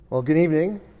Well, good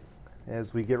evening.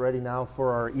 As we get ready now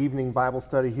for our evening Bible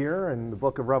study here in the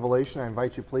book of Revelation, I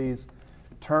invite you please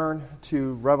turn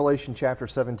to Revelation chapter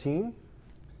 17.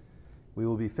 We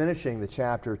will be finishing the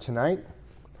chapter tonight.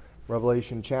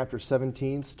 Revelation chapter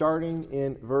 17, starting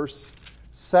in verse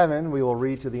 7, we will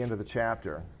read to the end of the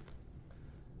chapter.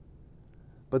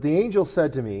 But the angel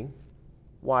said to me,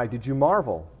 "Why did you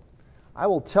marvel? I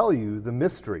will tell you the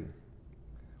mystery,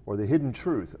 or the hidden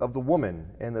truth, of the woman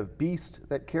and the beast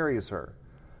that carries her,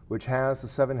 which has the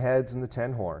 7 heads and the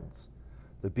 10 horns.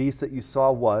 The beast that you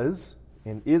saw was,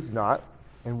 and is not,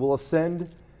 and will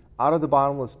ascend out of the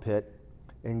bottomless pit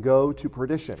and go to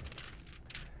perdition.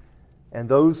 And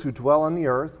those who dwell on the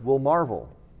earth will marvel,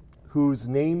 whose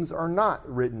names are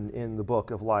not written in the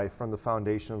book of life from the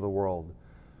foundation of the world,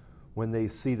 when they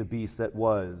see the beast that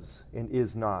was, and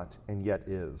is not, and yet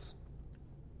is.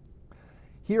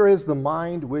 Here is the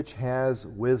mind which has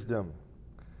wisdom.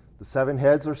 The 7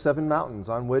 heads are 7 mountains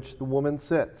on which the woman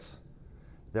sits.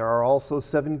 There are also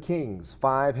 7 kings.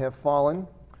 5 have fallen,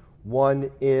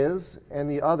 1 is, and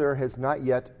the other has not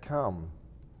yet come.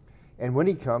 And when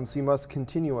he comes, he must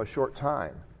continue a short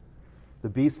time. The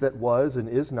beast that was and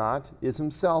is not is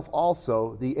himself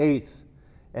also the 8th,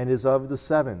 and is of the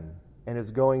 7, and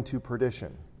is going to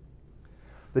perdition.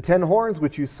 The 10 horns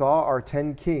which you saw are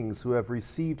 10 kings who have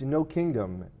received no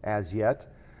kingdom as yet,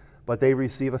 but they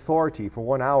receive authority for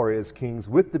 1 hour as kings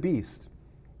with the beast.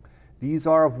 These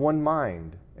are of one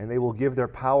mind, and they will give their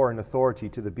power and authority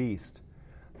to the beast.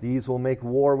 These will make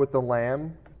war with the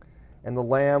Lamb, and the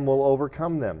Lamb will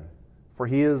overcome them. For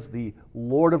he is the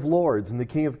Lord of lords and the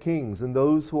King of kings, and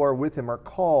those who are with him are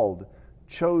called,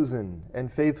 chosen,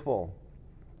 and faithful."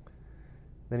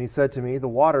 Then he said to me, "The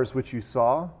waters which you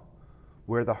saw,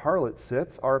 where the harlot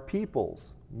sits, are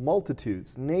peoples,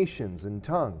 multitudes, nations, and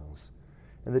tongues.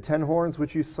 And the 10 horns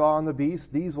which you saw on the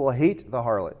beast, these will hate the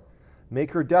harlot,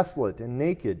 make her desolate and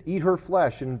naked, eat her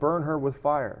flesh, and burn her with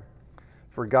fire.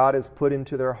 For God has put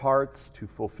into their hearts to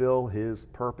fulfill his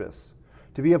purpose,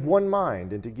 to be of one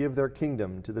mind, and to give their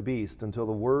kingdom to the beast until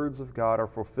the words of God are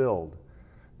fulfilled.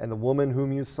 And the woman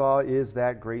whom you saw is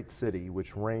that great city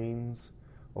which reigns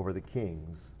over the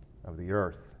kings of the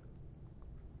earth."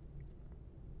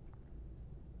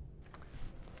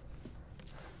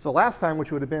 So last time,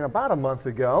 which would have been about a month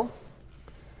ago,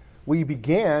 we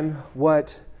began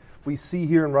what we see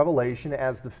here in Revelation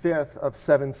as the 5th of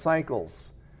 7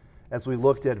 cycles, as we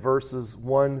looked at verses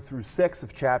 1 through 6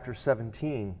 of chapter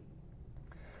 17.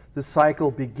 This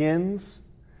cycle begins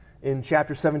in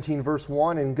chapter 17, verse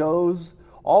 1, and goes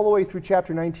all the way through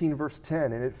chapter 19, verse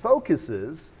 10. And it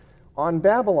focuses on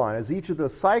Babylon, as each of the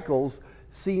cycles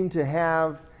seem to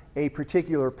have a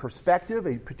particular perspective,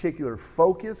 a particular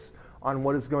focus on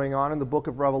what is going on in the book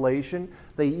of Revelation.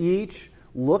 They each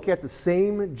look at the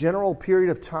same general period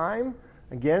of time.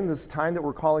 Again, this time that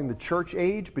we're calling the church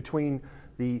age, between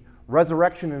the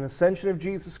resurrection and ascension of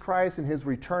Jesus Christ and his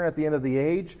return at the end of the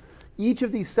age. Each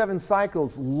of these 7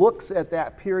 cycles looks at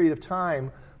that period of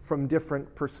time from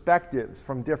different perspectives,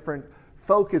 from different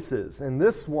focuses. And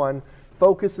this one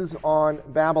focuses on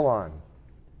Babylon.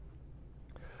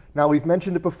 Now, we've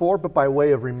mentioned it before, but by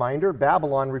way of reminder,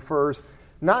 Babylon refers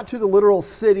not to the literal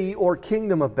city or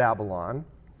kingdom of Babylon.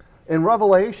 In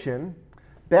Revelation,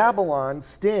 Babylon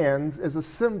stands as a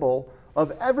symbol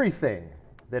of everything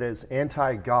that is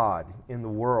anti-God in the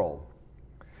world.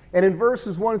 And in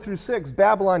verses 1 through 6,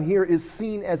 Babylon here is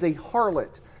seen as a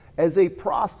harlot, as a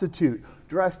prostitute,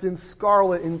 dressed in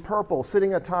scarlet and purple,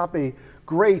 sitting atop a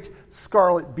great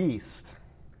scarlet beast.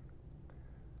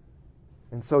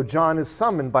 And so John is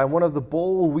summoned by one of the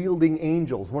bowl-wielding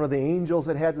angels, one of the angels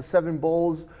that had the 7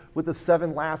 bowls with the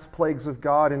 7 last plagues of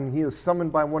God, and he is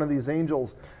summoned by one of these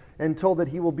angels and told that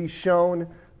he will be shown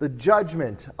the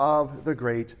judgment of the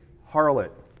great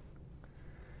harlot.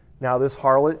 Now, this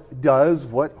harlot does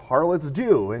what harlots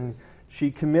do, and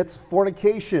she commits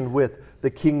fornication with the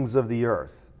kings of the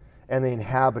earth and the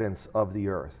inhabitants of the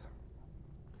earth.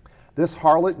 This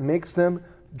harlot makes them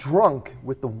drunk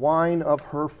with the wine of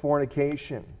her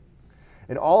fornication.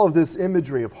 And all of this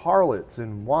imagery of harlots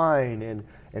and wine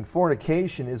and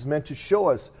fornication is meant to show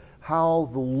us how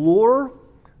the lure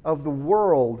of the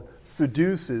world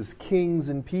seduces kings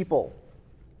and people.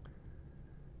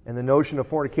 And the notion of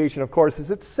fornication, of course, is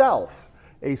itself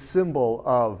a symbol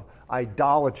of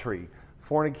idolatry.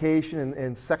 Fornication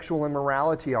and sexual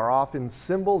immorality are often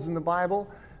symbols in the Bible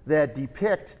that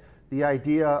depict the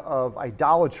idea of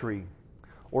idolatry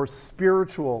or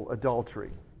spiritual adultery.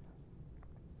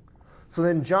 So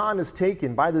then John is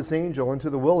taken by this angel into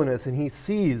the wilderness, and he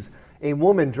sees a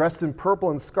woman dressed in purple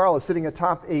and scarlet sitting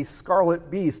atop a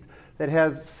scarlet beast that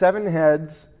has 7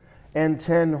 heads and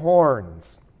 10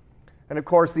 horns. And of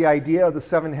course, the idea of the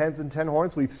 7 heads and 10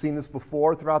 horns, we've seen this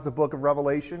before throughout the book of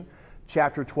Revelation.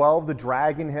 Chapter 12, the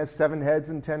dragon has 7 heads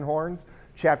and 10 horns.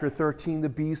 Chapter 13, the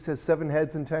beast has 7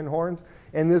 heads and 10 horns.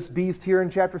 And this beast here in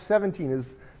chapter 17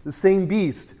 is the same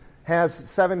beast, has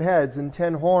 7 heads and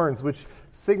 10 horns, which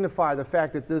signify the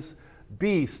fact that this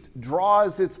beast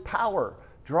draws its power,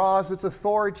 draws its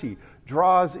authority,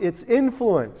 draws its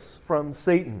influence from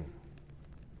Satan.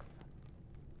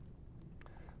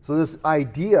 So this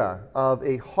idea of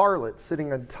a harlot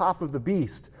sitting on top of the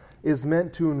beast is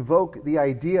meant to invoke the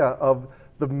idea of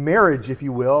the marriage, if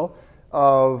you will,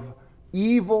 of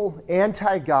evil,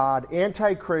 anti-God,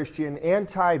 anti-Christian,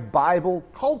 anti-Bible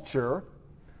culture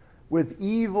with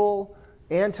evil,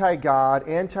 anti-God,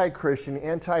 anti-Christian,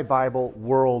 anti-Bible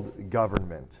world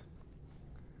government.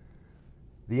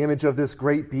 The image of this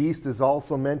great beast is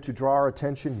also meant to draw our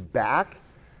attention back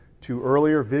to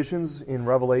earlier visions in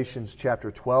Revelations chapter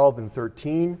 12 and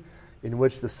 13, in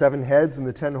which the 7 heads and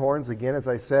the 10 horns, again, as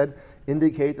I said,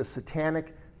 indicate the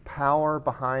satanic power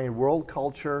behind world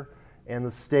culture and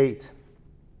the state.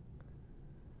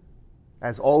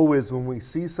 As always, when we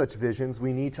see such visions,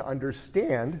 we need to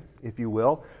understand, if you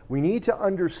will, we need to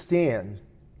understand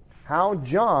how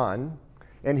John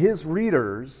and his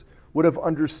readers would have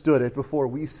understood it before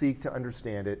we seek to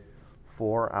understand it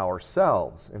for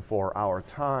ourselves and for our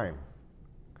time.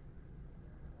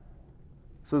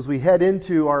 So as we head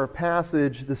into our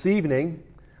passage this evening,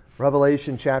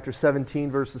 Revelation chapter 17,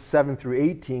 verses 7 through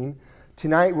 18,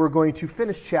 tonight we're going to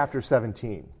finish chapter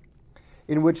 17,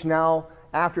 in which now,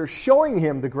 after showing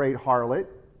him the great harlot,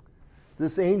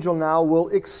 this angel now will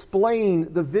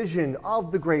explain the vision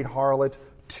of the great harlot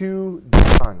to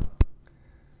John.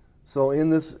 So in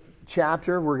this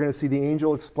chapter, we're going to see the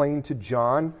angel explain to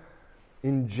John.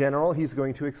 In general, he's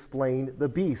going to explain the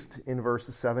beast in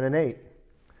verses 7 and 8.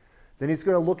 Then he's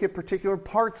going to look at particular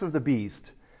parts of the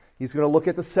beast. He's going to look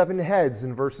at the 7 heads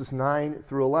in verses 9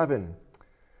 through 11,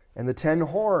 and the 10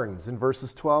 horns in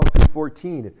verses 12 through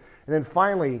 14. And then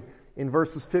finally, in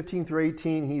verses 15 through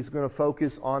 18, he's going to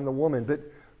focus on the woman. But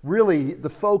really, the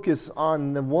focus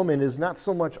on the woman is not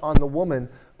so much on the woman,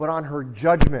 but on her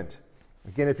judgment.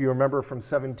 Again, if you remember from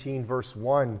 17 verse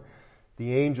 1,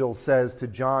 the angel says to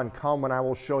John, "Come and I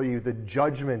will show you the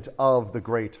judgment of the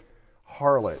great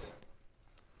harlot."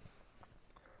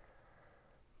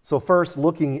 So first,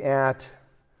 looking at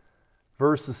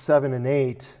verses 7 and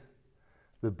 8,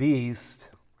 the beast,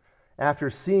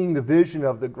 after seeing the vision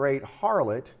of the great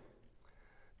harlot,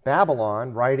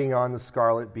 Babylon, riding on the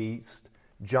scarlet beast,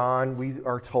 John, we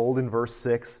are told in verse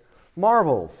 6,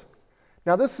 marvels.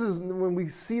 Now this is, when we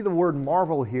see the word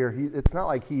marvel here, it's not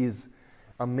like he's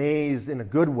amazed in a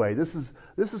good way. This is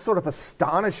sort of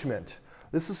astonishment.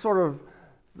 This is sort of,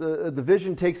 the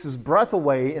vision takes his breath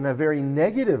away in a very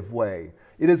negative way.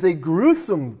 It is a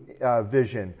gruesome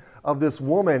vision of this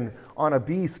woman on a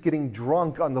beast getting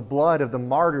drunk on the blood of the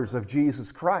martyrs of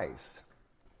Jesus Christ.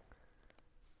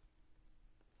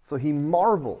 So he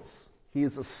marvels. He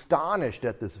is astonished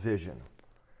at this vision.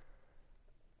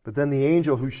 But then the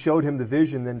angel who showed him the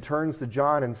vision then turns to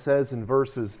John and says in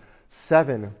verses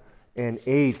 7 and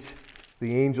 8,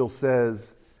 the angel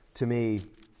says to me,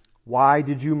 "Why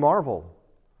did you marvel?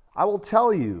 I will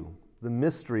tell you the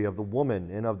mystery of the woman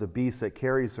and of the beast that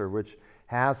carries her, which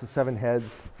has the 7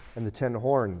 heads and the 10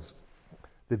 horns.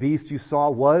 The beast you saw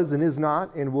was and is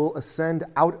not, and will ascend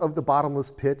out of the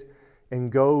bottomless pit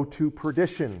and go to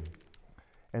perdition.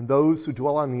 And those who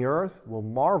dwell on the earth will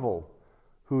marvel,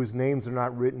 whose names are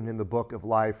not written in the book of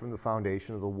life from the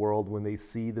foundation of the world, when they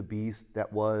see the beast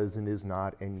that was and is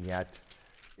not and yet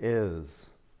is."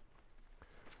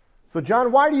 So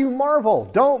John, why do you marvel?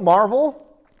 Don't marvel.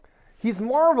 He's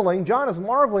marveling, John is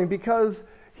marveling because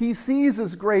he sees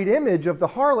this great image of the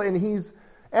harlot,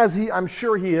 and I'm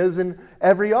sure he is in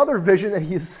every other vision that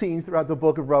he has seen throughout the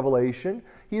book of Revelation,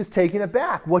 he is taken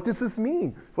aback. What does this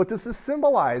mean? What does this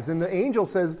symbolize? And the angel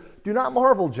says, "Do not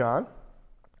marvel, John.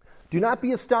 Do not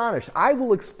be astonished. I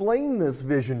will explain this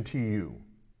vision to you."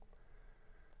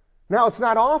 Now, it's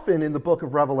not often in the book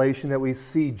of Revelation that we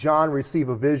see John receive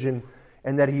a vision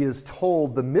and that he is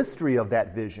told the mystery of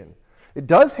that vision. It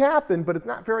does happen, but it's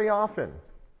not very often.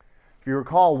 If you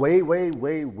recall way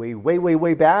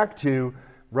back to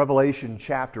Revelation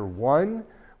chapter 1,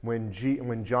 when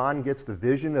John gets the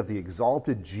vision of the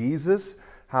exalted Jesus,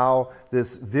 how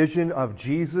this vision of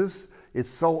Jesus is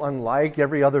so unlike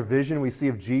every other vision we see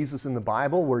of Jesus in the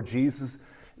Bible, where Jesus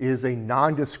is a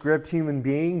nondescript human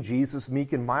being, Jesus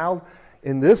meek and mild.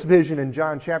 In this vision in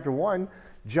Revelation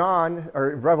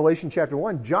chapter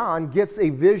 1, John gets a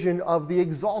vision of the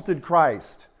exalted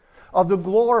Christ, of the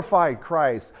glorified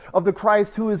Christ, of the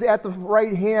Christ who is at the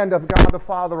right hand of God the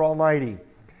Father Almighty.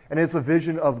 And it's a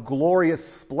vision of glorious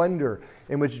splendor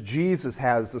in which Jesus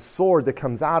has the sword that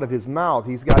comes out of his mouth.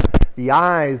 He's got the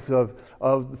eyes of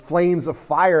flames of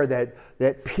fire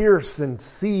that pierce and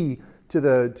see to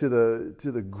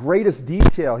the greatest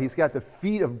detail. He's got the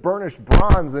feet of burnished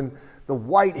bronze and the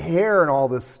white hair and all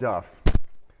this stuff.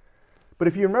 But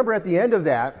if you remember at the end of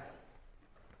that,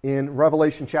 in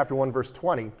Revelation chapter 1, verse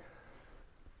 20,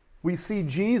 we see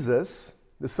Jesus,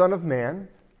 the Son of Man,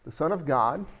 the Son of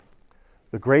God,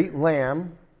 the great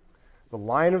Lamb, the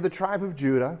Lion of the tribe of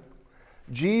Judah,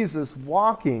 Jesus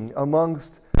walking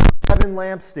amongst 7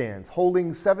 lampstands,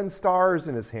 holding 7 stars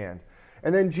in his hand.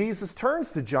 And then Jesus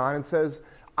turns to John and says,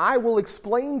 I will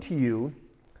explain to you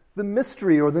the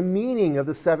mystery or the meaning of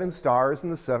the 7 stars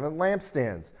and the 7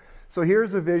 lampstands. So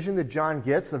here's a vision that John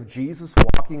gets of Jesus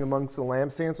walking amongst the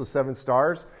lampstands with 7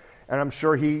 stars. And I'm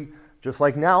sure he, just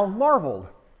like now, marveled.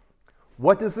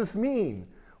 What does this mean?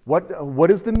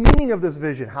 What is the meaning of this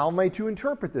vision? How am I to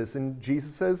interpret this? And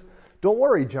Jesus says, don't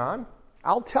worry, John.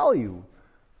 I'll tell you.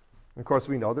 And of course,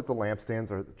 we know that the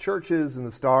lampstands are the churches and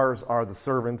the stars are the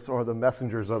servants or the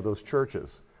messengers of those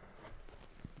churches.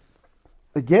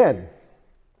 Again,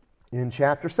 in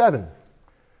chapter 7,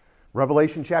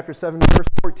 Revelation chapter 7, verse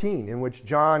 14, in which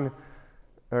John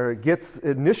gets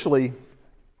initially,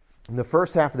 in the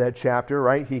first half of that chapter,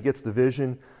 right, he gets the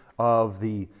vision of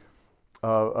the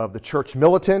church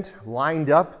militant lined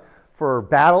up for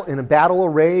battle in a battle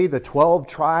array, the 12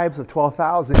 tribes of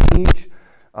 12,000 each.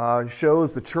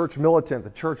 Shows the church militant, the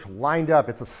church lined up.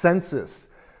 It's a census,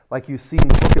 like you see in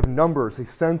the book of Numbers, a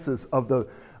census of the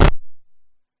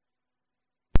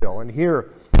and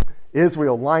here,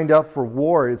 Israel lined up for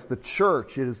war. It's the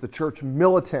church. It is the church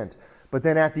militant. But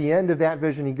then at the end of that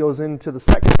vision, he goes into the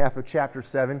second half of chapter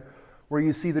 7, where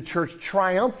you see the church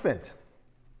triumphant.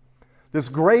 This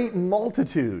great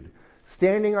multitude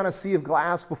standing on a sea of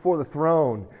glass before the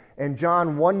throne. And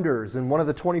John wonders, and one of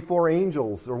the 24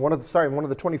 angels, or one of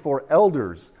the 24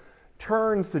 elders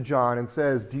turns to John and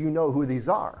says, do you know who these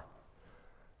are?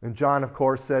 And John, of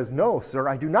course, says, no, sir,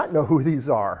 I do not know who these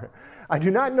are. I do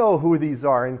not know who these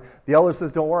are. And the elder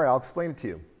says, don't worry, I'll explain it to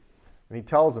you. And he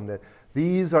tells him that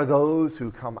these are those who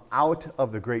come out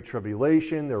of the great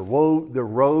tribulation. Their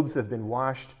robes have been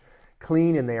washed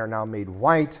clean, and they are now made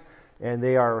white, and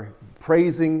they are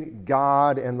praising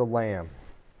God and the Lamb.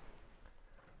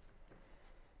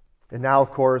 And now,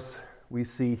 of course, we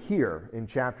see here in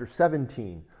chapter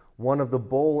 17, one of the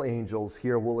bowl angels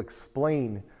here will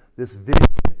explain this vision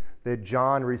that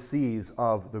John receives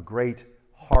of the great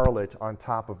harlot on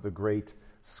top of the great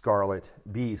scarlet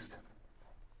beast.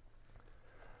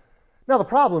 Now, the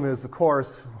problem is, of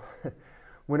course,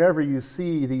 whenever you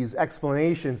see these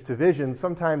explanations to visions,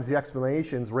 sometimes the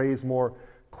explanations raise more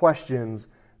questions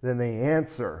than they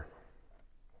answer.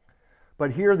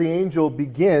 But here the angel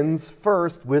begins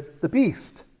first with the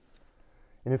beast.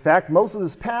 And in fact, most of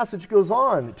this passage goes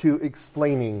on to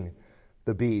explaining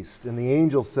the beast. And the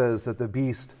angel says that the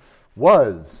beast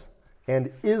was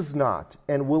and is not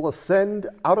and will ascend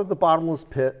out of the bottomless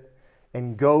pit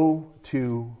and go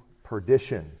to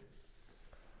perdition.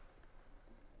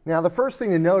 Now, the first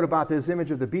thing to note about this image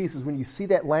of the beast is when you see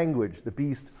that language, the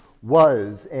beast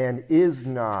was and is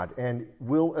not and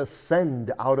will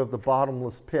ascend out of the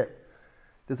bottomless pit.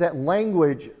 Does that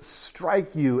language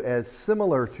strike you as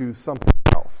similar to something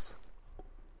else?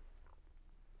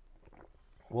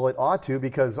 Well, it ought to,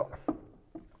 because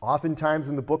oftentimes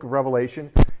in the book of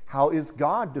Revelation, how is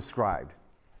God described?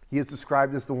 He is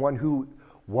described as the one who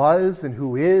was and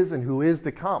who is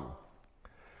to come.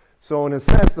 So in a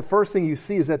sense, the first thing you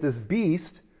see is that this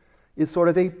beast is sort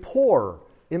of a poor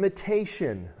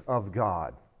imitation of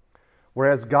God.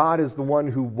 Whereas God is the one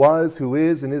who was, who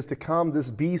is, and is to come, this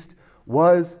beast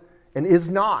was and is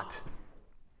not,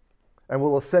 and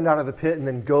will ascend out of the pit and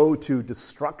then go to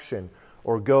destruction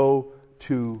or go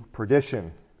to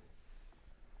perdition.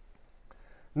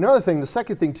 Another thing, the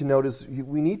second thing to note is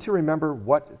we need to remember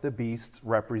what the beast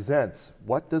represents.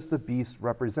 What does the beast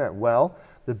represent? Well,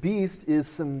 the beast is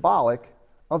symbolic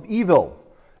of evil.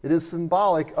 It is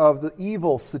symbolic of the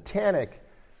evil, satanic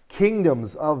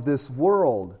kingdoms of this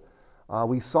world.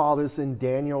 We saw this in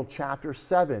Daniel chapter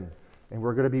 7. And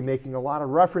we're going to be making a lot of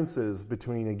references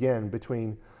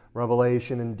between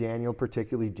Revelation and Daniel,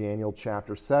 particularly Daniel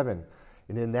chapter 7.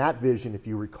 And in that vision, if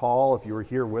you recall, if you were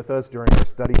here with us during our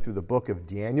study through the book of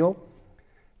Daniel,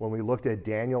 when we looked at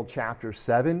Daniel chapter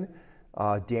 7,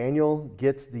 Daniel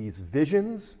gets these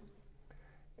visions.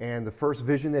 And the first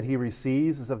vision that he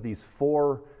receives is of these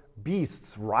 4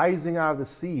 beasts rising out of the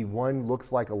sea. One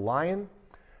looks like a lion.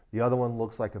 The other one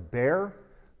looks like a bear.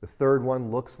 The third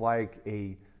one looks like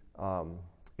a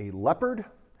leopard.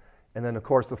 And then, of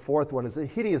course, the fourth one is a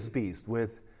hideous beast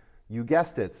with, you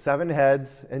guessed it, 7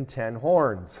 heads and 10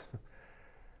 horns.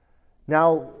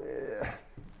 Now,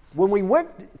 when we went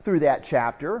through that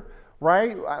chapter,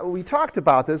 right, we talked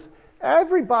about this.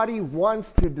 Everybody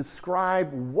wants to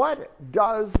describe what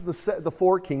does the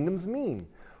 4 kingdoms mean.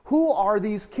 Who are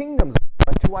these kingdoms?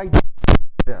 I want to identify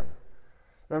them.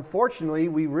 And unfortunately,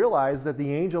 we realize that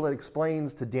the angel that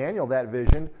explains to Daniel that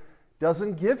vision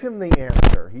doesn't give him the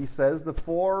answer. He says the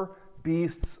 4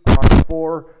 beasts are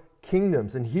 4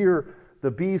 kingdoms. And here,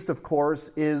 the beast, of course,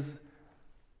 is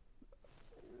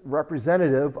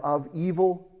representative of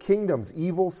evil kingdoms,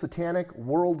 evil satanic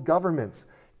world governments,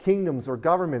 kingdoms or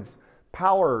governments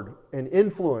powered and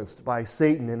influenced by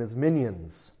Satan and his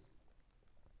minions.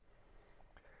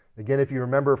 Again, if you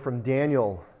remember from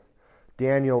Daniel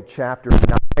chapter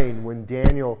 9, when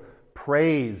Daniel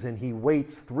prays and he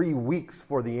waits 3 weeks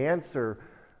for the answer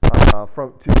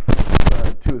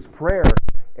to his prayer,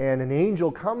 and an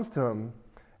angel comes to him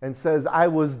and says, I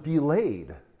was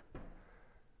delayed.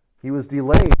 He was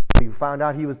delayed. We found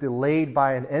out he was delayed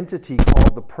by an entity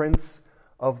called the Prince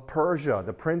of Persia,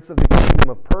 the Prince of the Kingdom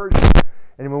of Persia.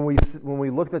 And when we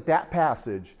looked at that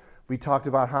passage, we talked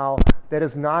about how that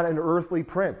is not an earthly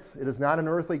prince. It is not an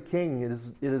earthly king. It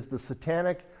is the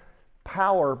satanic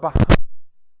power behind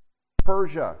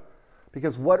Persia.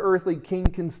 Because what earthly king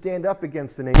can stand up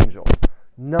against an angel?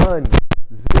 None.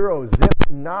 Zero. Zip.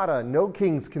 Nada. No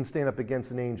kings can stand up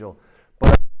against an angel.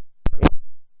 But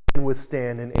can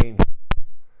withstand an angel.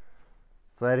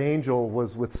 So that angel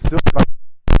was withstood by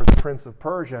the Prince of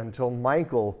Persia until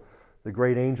Michael, the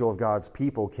great angel of God's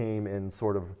people, came and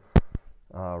sort of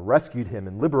rescued him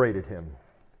and liberated him.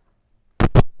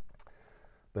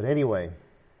 But anyway,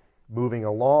 moving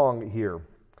along here.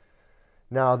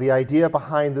 Now, the idea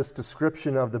behind this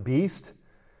description of the beast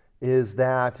is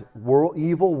that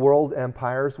evil world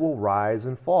empires will rise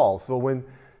and fall. So when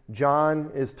John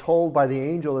is told by the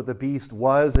angel that the beast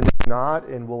was and is not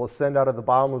and will ascend out of the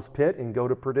bottomless pit and go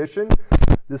to perdition,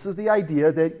 this is the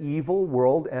idea that evil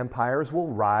world empires will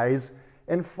rise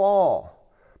and fall.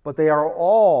 But they are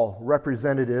all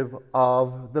representative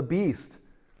of the beast.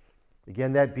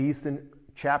 Again, that beast in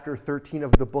chapter 13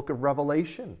 of the book of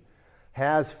Revelation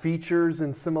has features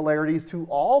and similarities to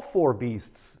all 4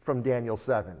 beasts from Daniel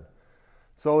 7.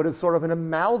 So it is sort of an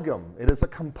amalgam. It is a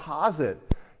composite.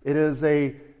 It is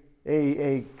a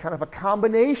kind of a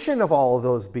combination of all of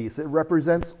those beasts. It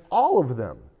represents all of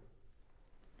them.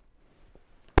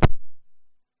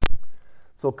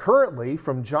 So currently,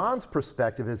 from John's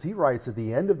perspective, as he writes at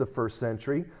the end of the 1st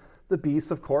century, the beast,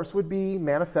 of course, would be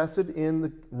manifested in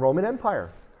the Roman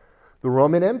Empire. The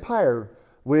Roman Empire,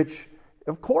 which,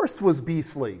 of course, was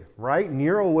beastly, right?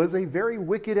 Nero was a very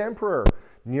wicked emperor.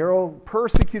 Nero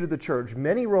persecuted the church.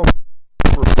 Many Roman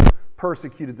emperors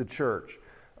persecuted the church.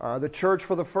 The church,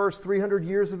 for the first 300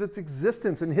 years of its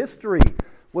existence in history,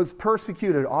 was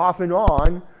persecuted off and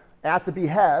on at the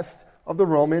behest of the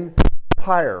Roman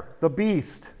Empire, the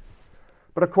beast.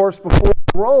 But of course, before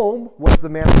Rome was the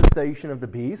manifestation of the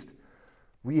beast,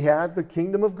 we had the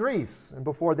kingdom of Greece. And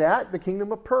before that, the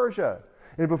kingdom of Persia.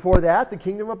 And before that, the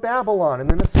kingdom of Babylon. And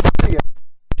then Assyria,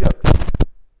 Egypt.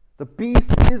 The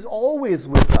beast is always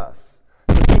with us.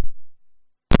 The beast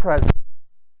is present.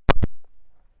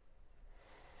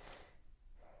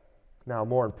 Now,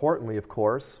 more importantly, of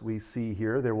course, we see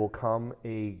here there will come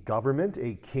a government,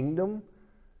 a kingdom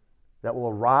that will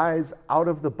arise out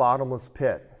of the bottomless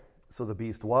pit. So the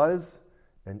beast was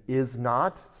and is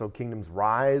not. So kingdoms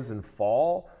rise and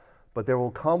fall. But there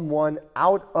will come one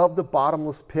out of the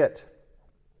bottomless pit.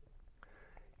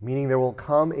 Meaning there will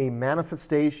come a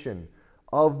manifestation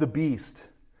of the beast.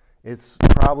 It's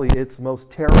probably its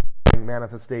most terrifying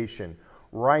manifestation,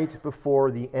 right before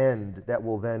the end that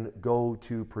will then go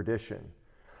to perdition.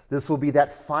 This will be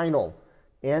that final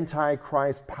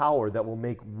Antichrist power that will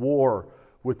make war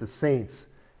with the saints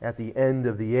at the end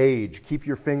of the age. Keep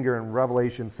your finger in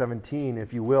Revelation 17,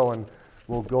 if you will, and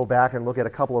we'll go back and look at a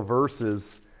couple of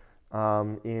verses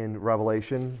in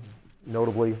Revelation,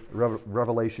 notably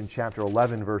Revelation chapter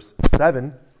 11, verse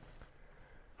 7.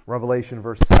 Revelation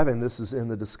verse 7, this is in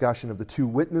the discussion of the 2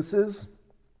 witnesses,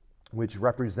 which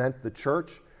represent the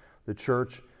church. The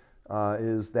church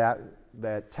is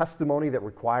that testimony that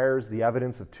requires the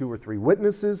evidence of 2 or 3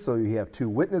 witnesses. So you have 2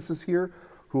 witnesses here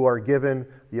who are given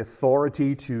the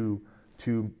authority to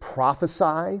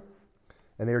prophesy.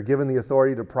 And they are given the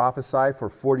authority to prophesy for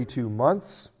 42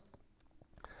 months.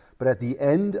 But at the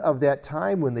end of that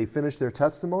time, when they finish their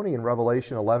testimony in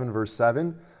Revelation 11, verse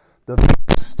 7, the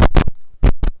beast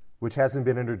which hasn't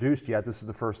been introduced yet. This is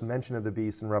the first mention of the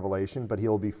beast in Revelation, but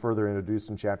he'll be further introduced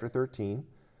in chapter 13.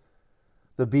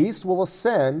 The beast will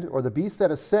ascend, or the beast that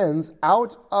ascends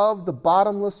out of the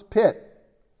bottomless pit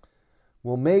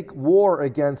will make war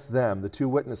against them, the two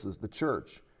witnesses, the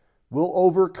church, will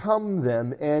overcome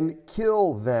them and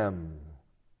kill them.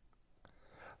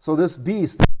 So this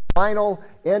beast, the final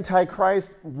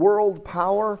Antichrist world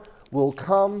power, will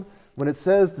come. When it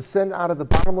says descend out of the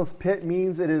bottomless pit,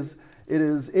 means it is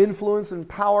influenced and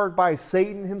powered by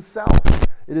Satan himself.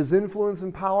 It is influenced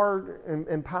and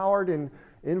empowered and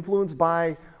influenced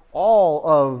by all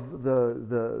of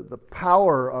the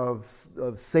power of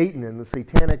Satan and the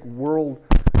satanic world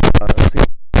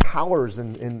powers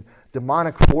and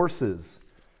demonic forces.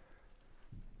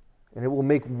 And it will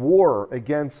make war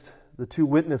against the two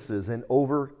witnesses and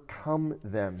overcome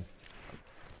them.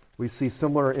 We see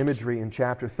similar imagery in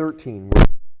chapter 13, where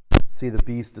we see the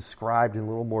beast described in a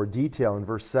little more detail in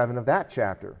verse 7 of that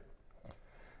chapter.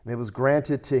 And it was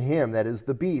granted to him, that is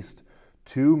the beast,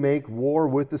 to make war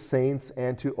with the saints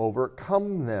and to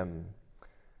overcome them.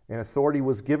 And authority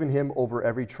was given him over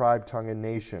every tribe, tongue, and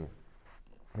nation.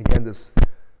 Again, this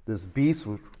beast,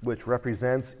 which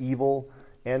represents evil,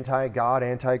 anti-God,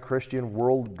 anti-Christian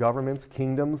world governments,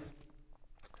 kingdoms.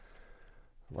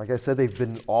 Like I said, they've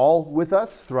been all with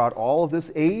us throughout all of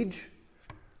this age.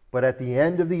 But at the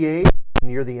end of the age,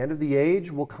 near the end of the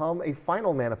age, will come a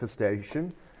final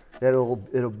manifestation that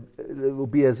it'll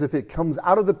be as if it comes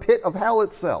out of the pit of hell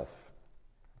itself.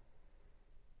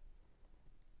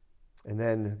 And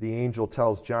then the angel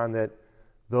tells John that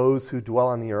those who dwell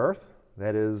on the earth,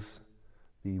 that is,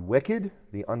 the wicked,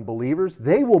 the unbelievers,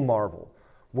 they will marvel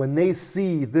when they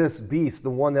see this beast, the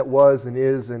one that was and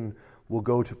is and will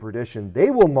go to perdition.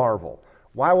 They will marvel.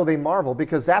 Why will they marvel?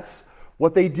 Because that's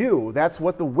what they do. That's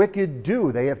what the wicked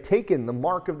do. They have taken the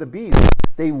mark of the beast.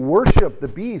 They worship the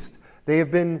beast. They have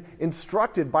been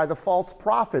instructed by the false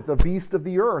prophet, the beast of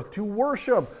the earth, to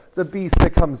worship the beast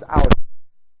that comes out.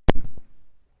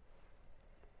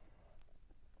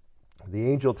 The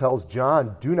angel tells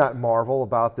John, do not marvel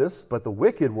about this, but the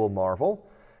wicked will marvel.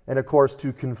 And of course,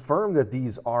 to confirm that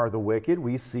these are the wicked,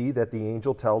 we see that the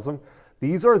angel tells him,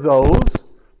 these are those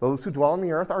who dwell on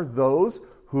the earth are those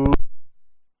who are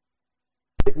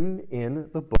written in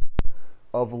the book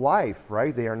of life,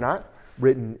 right? They are not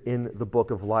written in the book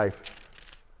of life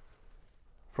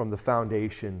from the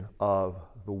foundation of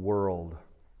the world.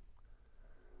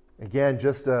 Again,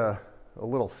 just a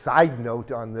little side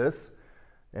note on this.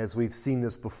 As we've seen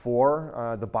this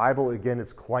before, the Bible, again,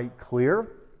 is quite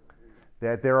clear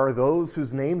that there are those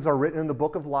whose names are written in the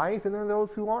book of life, and there are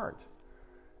those who aren't.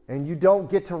 And you don't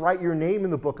get to write your name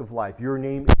in the book of life. Your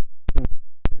name is in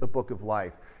the book of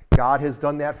life. God has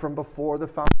done that from before the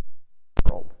foundation of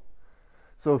the world.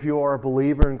 So if you are a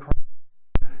believer in Christ,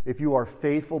 if you are a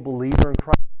faithful believer in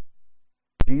Christ,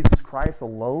 Jesus Christ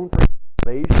alone for your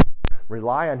salvation,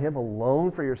 rely on Him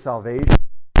alone for your salvation.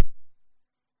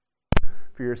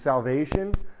 For your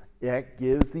salvation, that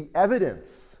gives the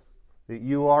evidence that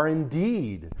you are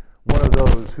indeed one of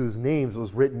those whose names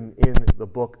was written in the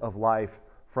book of life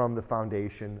from the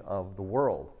foundation of the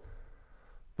world.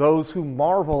 Those who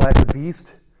marvel at the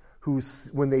beast,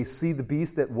 when they see the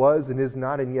beast that was and is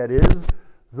not and yet is,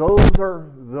 those are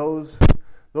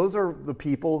the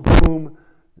people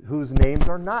whose names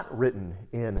are not written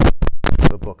in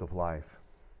the book of life.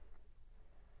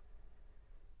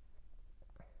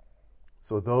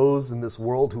 So those in this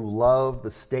world who love the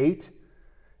state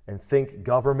and think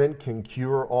government can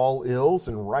cure all ills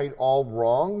and right all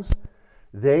wrongs,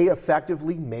 they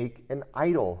effectively make an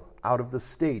idol out of the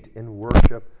state and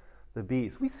worship the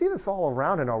beast. We see this all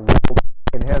around in our world,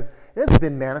 and it has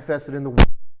been manifested in the world.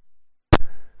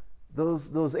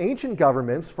 Those ancient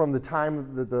governments from the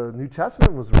time that the New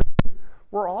Testament was written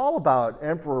were all about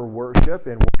emperor worship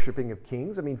and worshiping of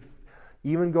kings. I mean,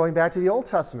 even going back to the Old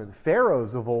Testament,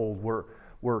 pharaohs of old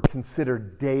were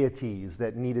considered deities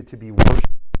that needed to be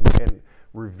worshipped and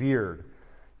revered.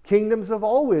 Kingdoms have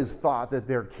always thought that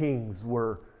their kings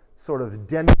were sort of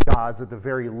demigods at the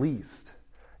very least,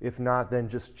 if not then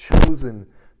just chosen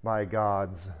by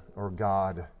gods or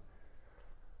God.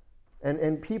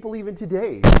 And people even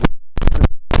today,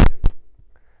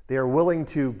 they are willing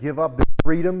to give up their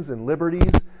freedoms and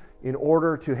liberties in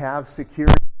order to have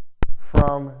security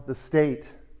from the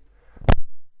state.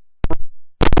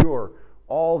 Cure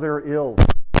all their ills,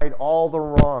 right all the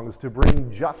wrongs, to bring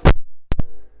justice.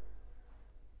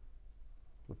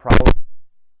 The problem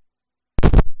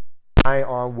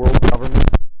on world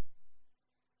governments.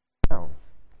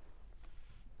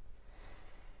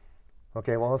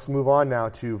 Okay, well, let's move on now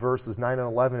to verses 9 and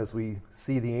 11 as we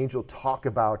see the angel talk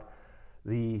about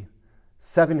the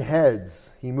seven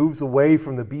heads. He moves away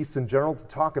from the beast in general to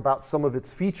talk about some of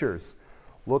its features.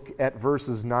 Look at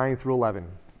verses 9 through 11.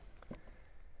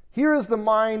 Here is the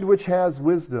mind which has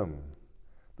wisdom.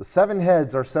 The seven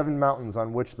heads are seven mountains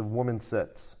on which the woman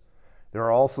sits. There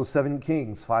are also seven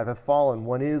kings. 5 have fallen.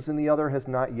 One is, and the other has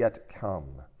not yet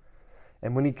come.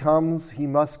 And when he comes, he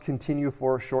must continue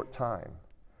for a short time.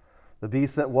 The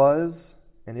beast that was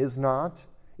and is not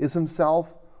is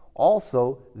himself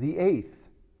also the eighth,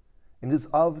 and is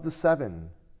of the seven,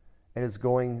 and is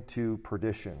going to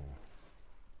perdition.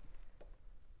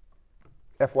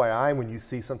 FYI, when you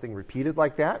see something repeated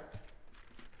like that,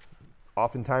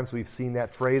 oftentimes we've seen that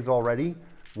phrase already,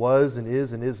 was and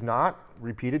is not,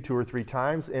 repeated 2 or 3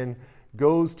 times, and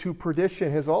goes to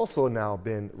perdition has also now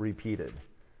been repeated.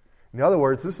 In other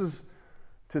words, this is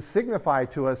to signify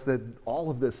to us that all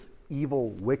of this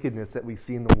evil wickedness that we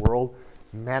see in the world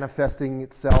manifesting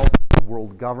itself, the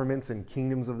world governments and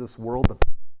kingdoms of this world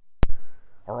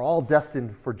are all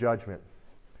destined for judgment.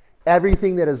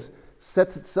 Everything that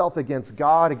sets itself against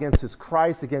God, against His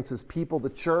Christ, against His people, the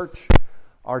church,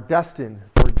 are destined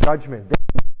for judgment. They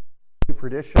are to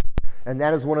perdition. And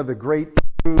that is one of the great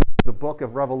truths of the book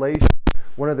of Revelation.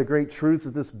 One of the great truths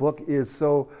that this book is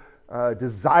so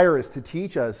desirous to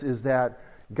teach us is that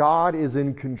God is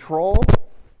in control.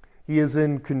 He is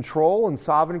in control and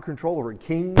sovereign control over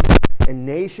kings and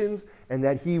nations, and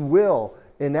that He will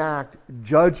enact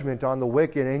judgment on the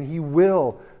wicked, and He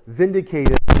will vindicate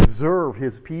and preserve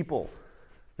His people.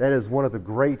 That is one of the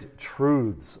great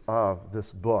truths of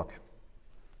this book.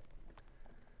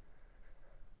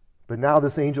 But now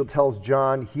this angel tells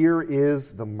John, here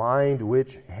is the mind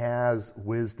which has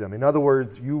wisdom. In other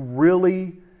words, you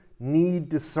really need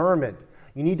discernment.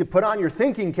 You need to put on your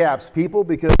thinking caps, people,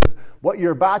 because what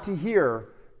you're about to hear,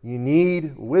 you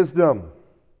need wisdom.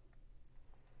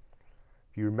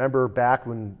 If you remember back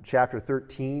when chapter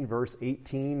 13, verse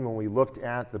 18, when we looked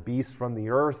at the beast from the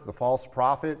earth, the false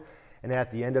prophet, and at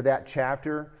the end of that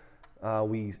chapter,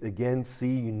 we again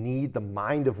see you need the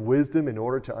mind of wisdom in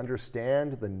order to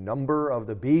understand the number of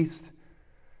the beast,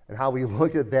 and how we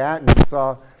looked at that and we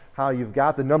saw how you've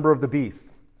got the number of the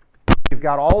beast. You've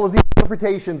got all of the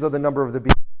interpretations of the number of the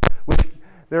beast, which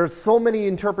there are so many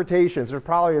interpretations. There's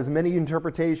probably as many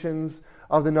interpretations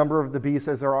of the number of the beast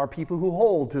as there are people who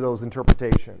hold to those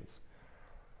interpretations.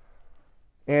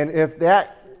 And if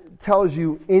that tells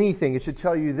you anything, it should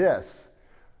tell you this,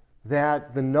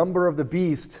 that the number of the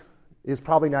beast is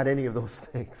probably not any of those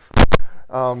things.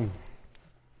 But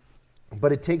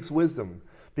it takes wisdom,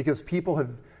 because people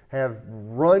have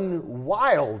run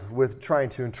wild with trying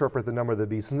to interpret the number of the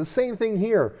beast. And the same thing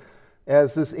here,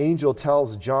 as this angel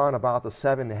tells John about the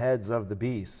 7 heads of the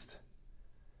beast.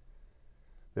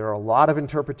 There are a lot of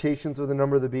interpretations of the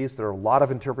number of the beast. There are a lot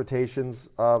of interpretations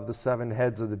of the 7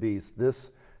 heads of the beast.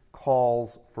 This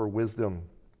calls for wisdom.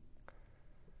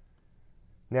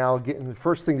 Now, again, the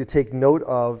first thing to take note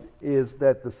of is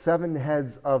that the 7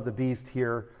 heads of the beast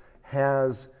here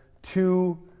has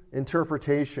 2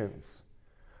 interpretations.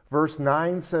 Verse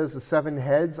 9 says the 7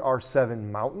 heads are 7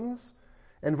 mountains,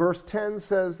 and verse 10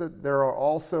 says that there are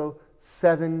also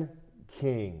 7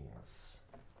 kings.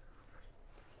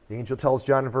 The angel tells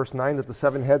John in verse 9 that the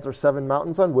 7 heads are 7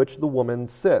 mountains on which the woman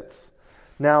sits.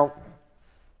 Now,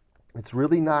 it's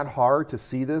really not hard to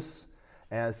see this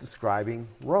as describing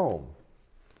Rome.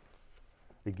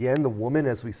 Again, the woman,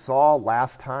 as we saw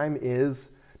last time, is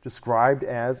described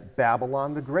as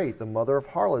Babylon the Great, the mother of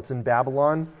harlots. And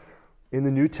Babylon in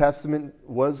the New Testament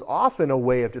was often a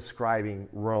way of describing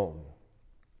Rome.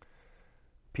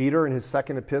 Peter, in his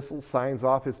second epistle, signs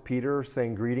off his Peter,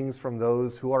 saying, "Greetings from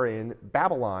those who are in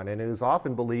Babylon." And it is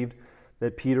often believed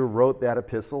that Peter wrote that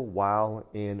epistle while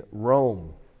in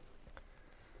Rome.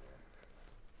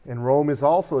 And Rome is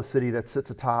also a city that sits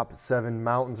atop 7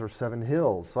 mountains or 7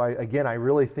 hills. So I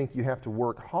really think you have to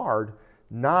work hard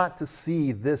not to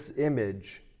see this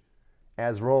image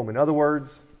as Rome. In other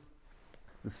words,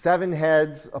 the 7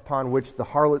 heads upon which the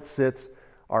harlot sits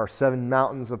are 7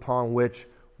 mountains upon which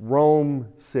Rome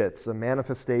sits, a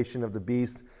manifestation of the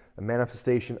beast, a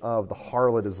manifestation of the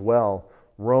harlot as well.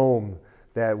 Rome,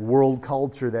 that world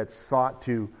culture that sought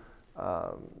to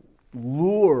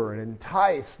lure and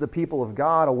entice the people of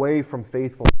God away from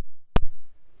faithfulness.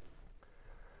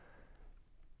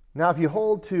 Now, if you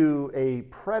hold to a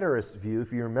preterist view,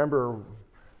 if you remember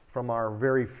from our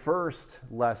very first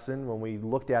lesson when we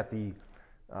looked at the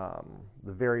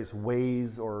various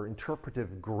ways or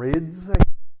interpretive grids in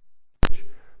which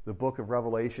the book of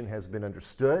Revelation has been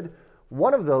understood,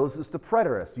 one of those is the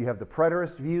preterist. You have the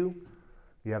preterist view,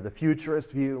 you have the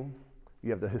futurist view,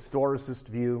 you have the historicist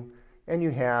view, and you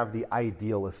have the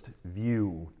idealist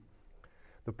view.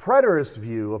 The preterist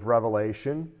view of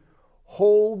Revelation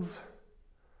holds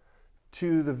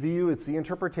to the view, it's the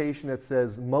interpretation that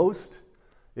says most,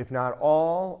 if not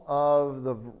all, of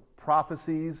the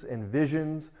prophecies and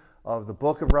visions of the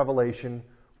book of Revelation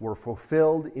were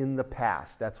fulfilled in the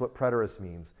past. That's what preterist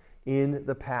means, in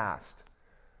the past.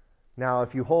 Now,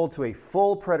 if you hold to a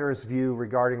full preterist view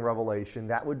regarding Revelation,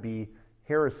 that would be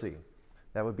heresy.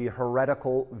 That would be a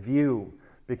heretical view,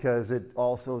 because it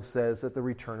also says that the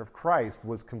return of Christ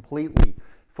was completely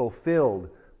fulfilled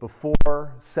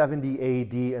before 70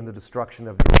 AD and the destruction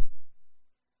of Jerusalem.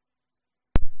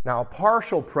 Now, a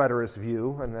partial preterist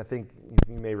view, and I think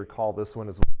you may recall this one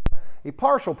as well, a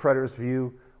partial preterist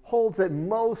view holds that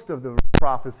most of the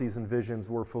prophecies and visions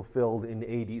were fulfilled in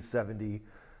AD 70,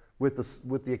 with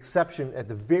the exception, at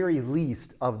the very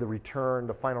least, of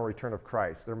the final return of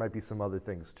Christ. There might be some other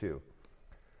things too.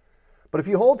 But if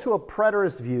you hold to a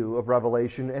preterist view of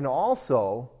Revelation, and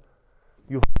also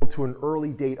you hold to an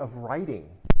early date of writing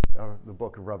of the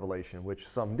book of Revelation, which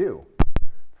some do.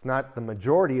 It's not the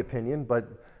majority opinion, but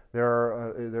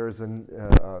there's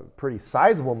a pretty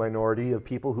sizable minority of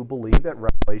people who believe that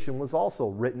Revelation was also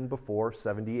written before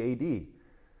 70 AD.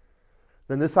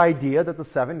 Then this idea that the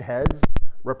seven heads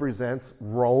represents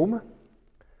Rome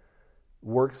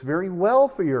works very well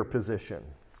for your position.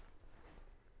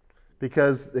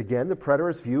 Because, again, the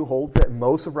preterist view holds that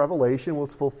most of Revelation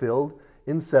was fulfilled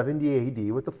in 70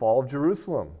 AD with the fall of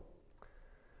Jerusalem.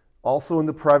 Also in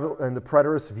the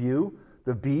preterist view,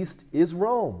 the beast is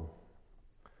Rome,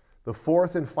 the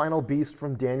fourth and final beast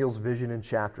from Daniel's vision in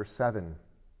chapter 7.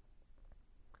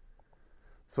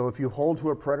 So if you hold to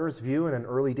a preterist view and an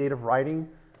early date of writing,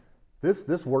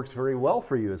 this works very well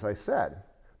for you, as I said.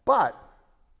 But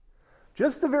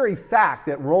just the very fact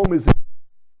that Rome is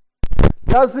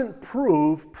doesn't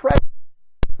prove present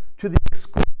to the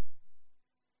exclusion.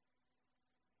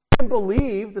 You can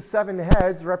believe the seven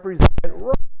heads represent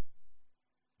Rome,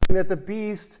 and that the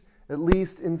beast, at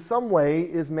least in some way,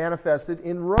 is manifested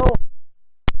in Rome.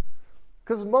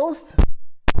 Because most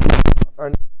are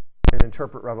and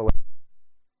interpret Revelation.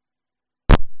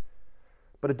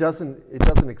 But it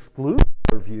doesn't exclude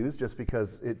other views just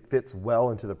because it fits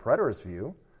well into the preterist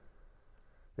view.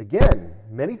 Again,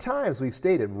 many times we've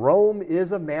stated Rome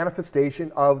is a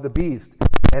manifestation of the beast,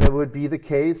 and it would be the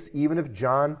case even if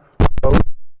John wrote.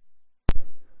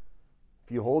 If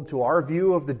you hold to our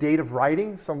view of the date of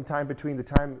writing, sometime between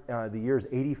the years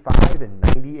 85 and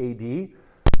 90 AD,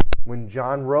 when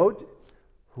John wrote,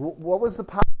 what was the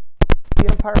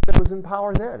empire that was in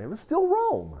power then? It was still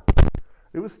Rome.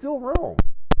 It was still Rome.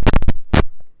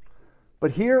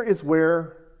 But here is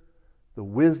where the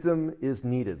wisdom is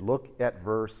needed. Look at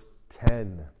verse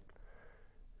 10.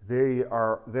 There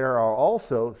are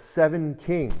also 7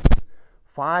 kings.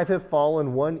 5 have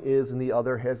fallen, 1 is, and the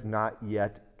other has not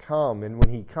yet come. And when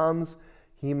he comes,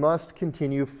 he must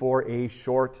continue for a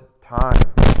short time.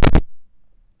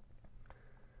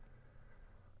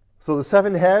 So the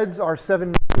 7 heads are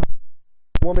 7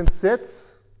 woman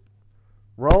sits.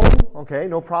 Rome, okay,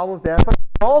 no problem with that. But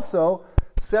also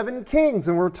 7 kings,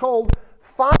 and we're told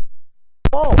 5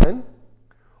 fallen,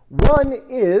 1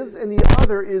 is, and the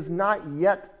other is not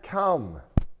yet come.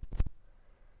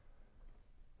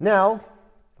 Now,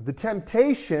 the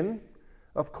temptation,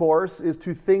 of course, is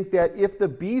to think that if the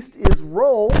beast is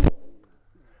Rome,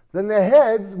 then the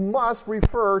heads must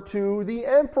refer to the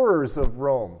emperors of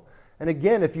Rome. And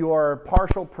again, if you are a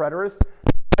partial preterist,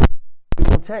 you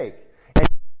will take. And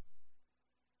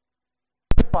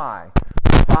 5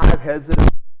 heads that are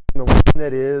the one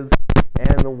that is,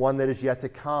 and the one that is yet to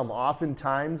come.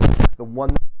 Oftentimes, the one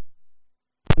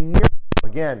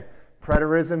again,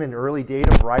 preterism and early date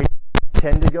of writing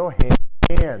tend to go hand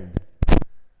in hand.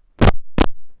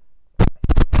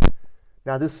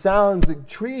 Now, this sounds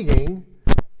intriguing,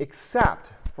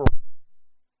 except for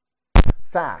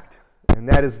fact, and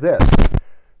that is this.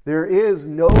 There is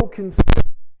no consensus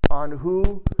on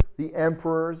who the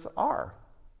emperors are.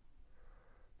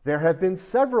 There have been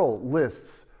several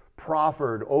lists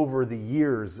proffered over the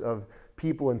years of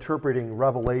people interpreting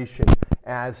Revelation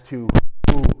as to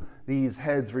who these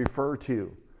heads refer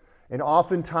to. And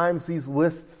oftentimes these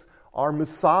lists are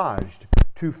massaged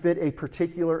to fit a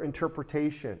particular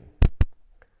interpretation.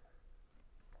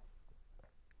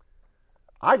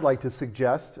 I'd like to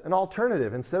suggest an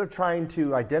alternative. Instead of trying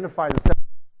to identify the 7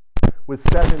 with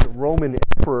 7 Roman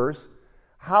emperors,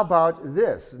 how about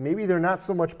this? Maybe they're not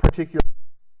so much particular,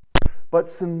 but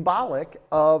symbolic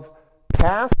of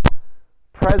past,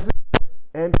 present,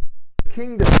 and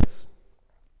kingdoms.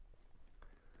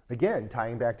 Again,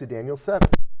 tying back to Daniel 7.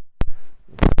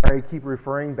 Sorry, I keep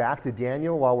referring back to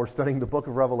Daniel while we're studying the book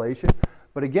of Revelation.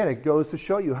 But again, it goes to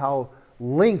show you how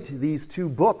linked these two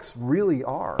books really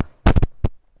are.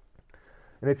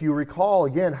 And if you recall,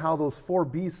 again, how those four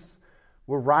beasts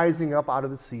were rising up out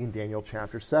of the sea in Daniel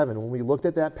chapter 7. When we looked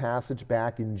at that passage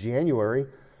back in January,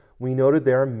 we noted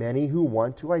there are many who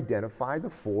want to identify the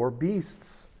four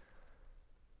beasts.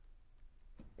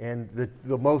 And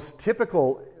the most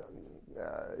typical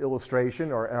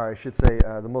illustration, or I should say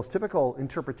the most typical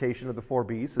interpretation of the four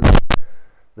beasts is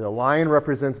the lion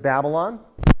represents Babylon,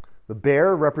 the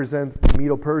bear represents the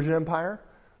Medo-Persian Empire,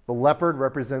 the leopard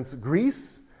represents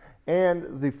Greece,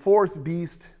 and the fourth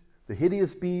beast, the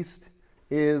hideous beast,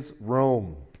 is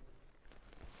Rome.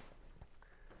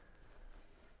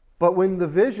 But when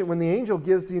the angel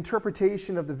gives the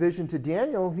interpretation of the vision to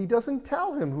Daniel, he doesn't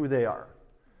tell him who they are.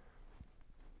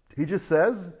 He just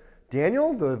says,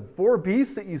 Daniel, the four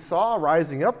beasts that you saw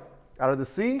rising up out of the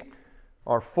sea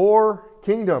are four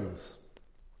kingdoms.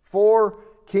 Four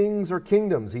kings or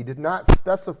kingdoms. He did not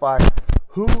specify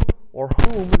who or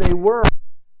whom they were.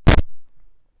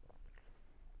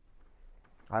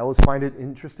 I always find it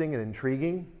interesting and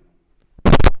intriguing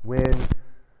when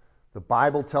the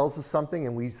Bible tells us something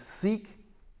and we seek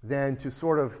then to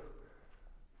sort of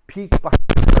peek behind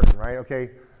the curtain, right? Okay,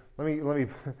 let me.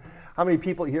 How many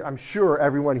people here? I'm sure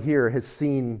everyone here has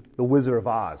seen The Wizard of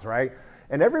Oz, right?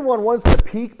 And everyone wants to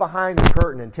peek behind the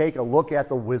curtain and take a look at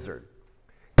the wizard.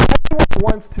 Everyone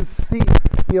wants to see.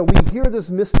 We hear this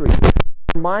mystery.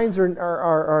 Our minds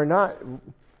are not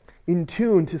in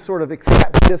tune to sort of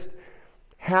accept just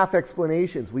half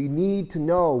explanations. We need to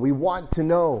know. We want to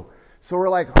know. So we're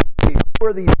like, okay,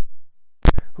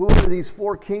 who are these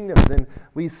four kingdoms? And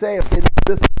we say, okay,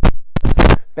 this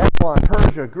Babylon,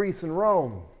 Persia, Greece, and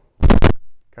Rome.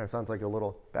 Kind of sounds like a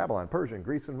little Babylon, Persia,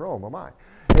 Greece, and Rome. Oh my.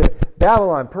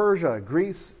 Babylon, Persia,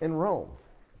 Greece, and Rome.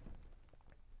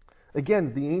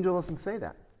 Again, the angel doesn't say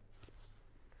that.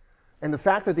 And the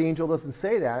fact that the angel doesn't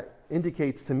say that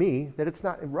indicates to me that it's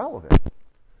not relevant.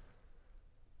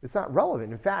 It's not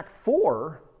relevant. In fact,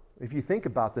 four, if you think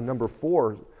about the number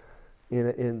four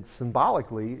in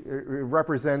symbolically, it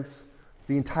represents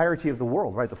the entirety of the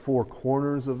world, right? The four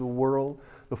corners of the world,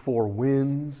 the four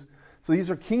winds. So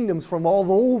these are kingdoms from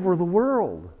all over the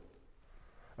world.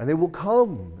 And they will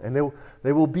come, and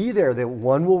they will be there.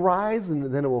 One will rise,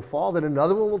 and then it will fall, then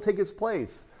another one will take its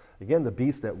place. Again, the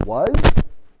beast that was,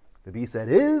 the beast that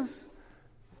is,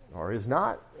 or is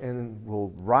not, and will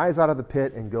rise out of the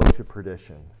pit and go to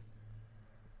perdition.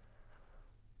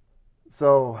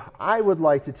 So I would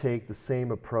like to take the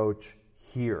same approach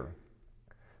here.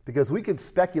 Because we could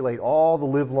speculate all the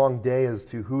livelong day as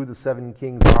to who the seven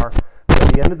kings are. But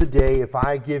at the end of the day, if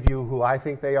I give you who I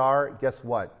think they are, guess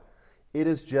what? It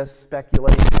is just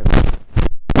speculation.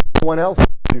 Someone else told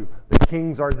you the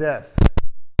kings are this.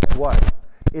 Guess what?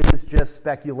 It is just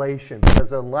speculation.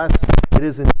 Because unless it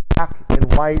is in black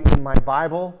and white in my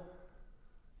Bible,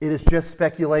 it is just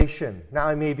speculation. Now,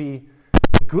 it may be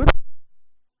good.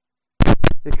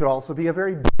 It could also be a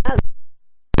very bad.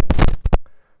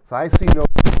 So I see no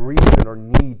reason or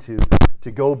need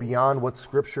to go beyond what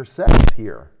Scripture says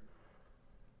here.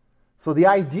 So the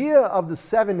idea of the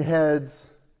seven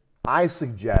heads, I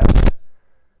suggest,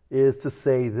 is to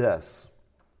say this.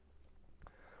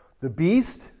 The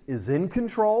beast is in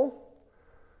control.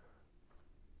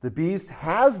 The beast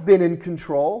has been in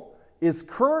control, is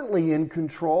currently in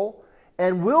control,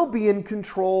 and will be in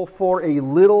control for a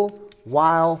little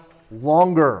while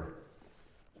longer.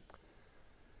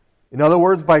 In other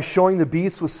words, by showing the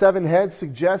beast with seven heads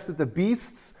suggests that the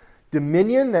beast's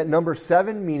dominion, that number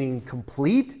 7 meaning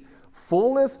complete,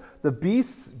 fullness, the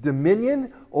beast's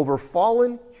dominion over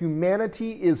fallen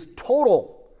humanity is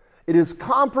total. It is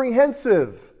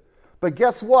comprehensive. But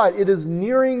guess what? It is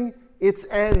nearing its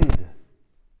end.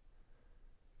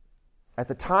 At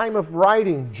the time of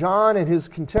writing, John and his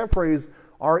contemporaries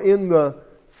are in the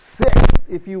 6th,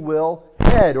 if you will,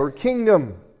 head or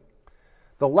kingdom.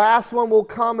 The last one will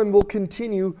come and will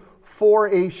continue for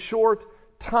a short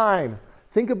time.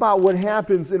 Think about what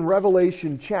happens in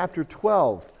Revelation chapter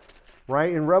 12,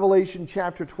 right? In Revelation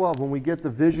chapter 12, when we get the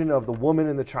vision of the woman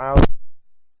and the child,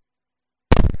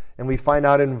 and we find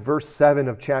out in verse 7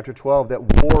 of chapter 12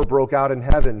 that war broke out in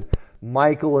heaven.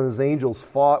 Michael and his angels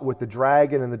fought with the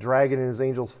dragon, and the dragon and his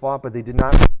angels fought, but they did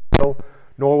not prevail,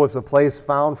 nor was a place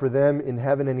found for them in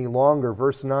heaven any longer.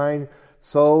 Verse 9,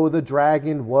 so the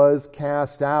dragon was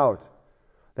cast out.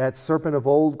 That serpent of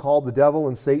old called the devil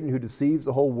and Satan, who deceives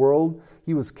the whole world.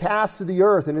 He was cast to the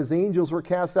earth, and his angels were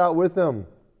cast out with him.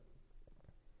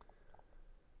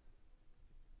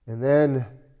 And then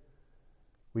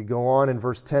We go on in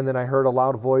verse 10, Then I heard a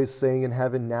loud voice saying in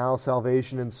heaven, Now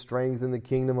salvation and strength in the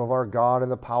kingdom of our God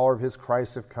and the power of his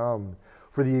Christ have come.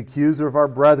 For the accuser of our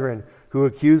brethren, who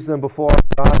accused them before our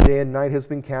God day and night, has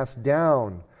been cast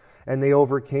down. And they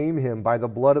overcame him by the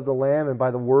blood of the Lamb and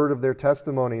by the word of their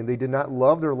testimony, and they did not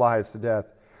love their lives to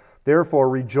death. Therefore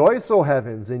rejoice, O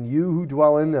heavens, and you who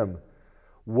dwell in them.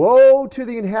 Woe to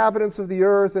the inhabitants of the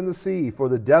earth and the sea, for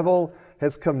the devil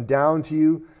has come down to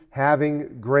you,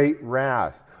 having great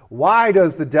wrath. Why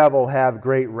does the devil have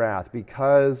great wrath?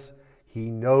 Because he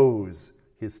knows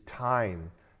his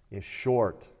time is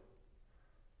short.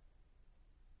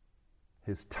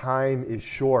 His time is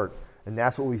short. And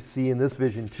that's what we see in this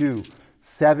vision too.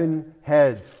 7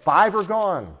 heads, 5 are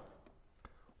gone.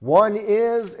 1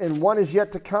 is, and 1 is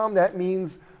yet to come. That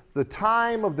means the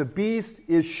time of the beast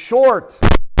is short.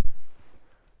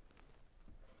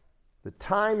 The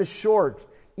time is short.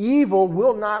 Evil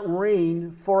will not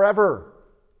reign forever.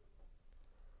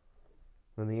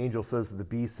 When the angel says that the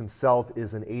beast himself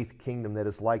is an 8th kingdom that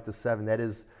is like the 7, that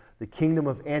is the kingdom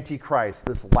of Antichrist,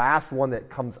 this last one that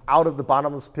comes out of the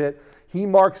bottomless pit. He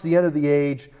marks the end of the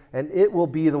age, and it will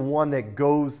be the one that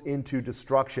goes into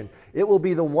destruction. It will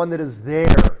be the one that is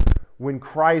there when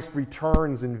Christ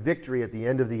returns in victory at the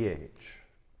end of the age.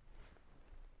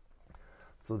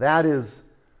 So that is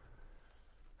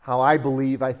how I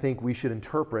think we should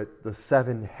interpret the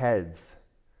 7 heads.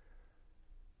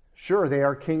 Sure, they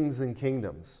are kings and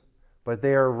kingdoms, but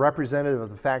they are representative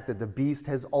of the fact that the beast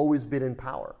has always been in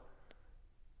power.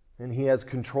 And he has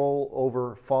control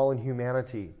over fallen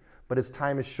humanity. But his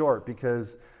time is short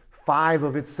because 5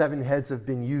 of its 7 heads have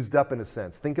been used up in a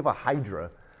sense. Think of a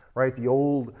hydra, right? The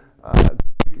old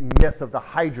myth of the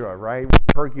hydra, right?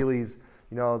 Hercules,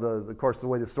 of course, the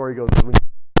way the story goes is when you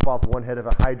chop off one head of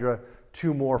a hydra,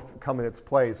 2 more come in its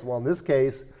place. Well, in this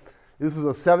case, this is a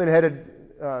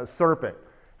 7-headed serpent,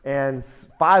 and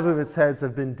 5 of its heads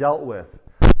have been dealt with.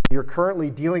 You're currently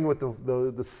dealing with the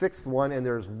 6th one, and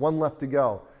there's 1 left to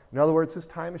go. In other words, his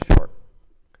time is short.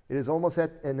 It is almost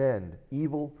at an end.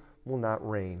 Evil will not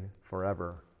reign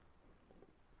forever.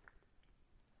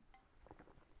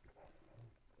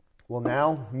 Well,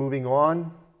 now, moving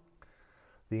on,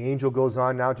 the angel goes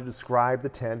on now to describe the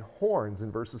 10 horns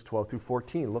in verses 12 through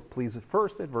 14. Look, please,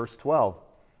 first at verse 12.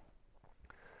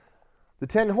 The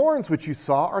 10 horns which you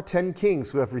saw are 10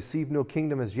 kings who have received no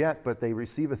kingdom as yet, but they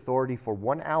receive authority for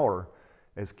 1 hour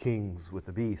as kings with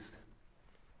the beast.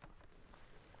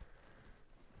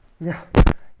 Now,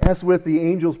 as with the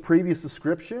angel's previous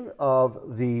description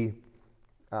of the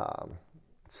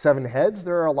 7 heads,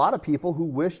 there are a lot of people who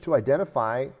wish to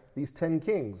identify these 10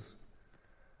 kings.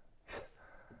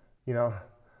 They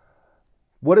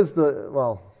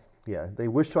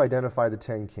wish to identify the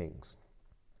 10 kings.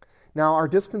 Now, our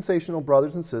dispensational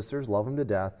brothers and sisters, love them to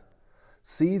death,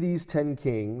 see these 10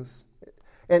 kings,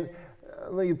 and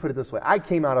let me put it this way. I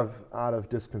came out of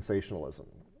dispensationalism,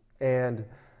 and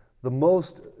the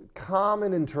most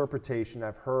common interpretation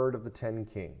I've heard of the 10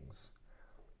 kings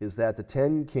is that the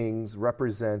 10 kings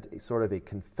represent a sort of a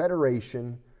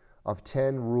confederation of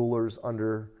 10 rulers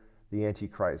under the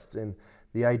Antichrist. And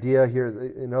the idea here is,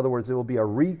 in other words, it will be a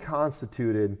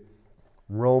reconstituted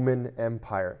Roman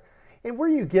Empire. And where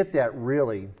you get that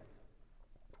really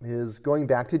is going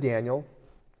back to Daniel,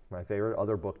 my favorite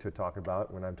other book to talk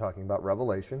about when I'm talking about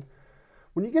Revelation.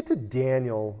 When you get to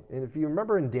Daniel, and if you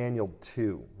remember in Daniel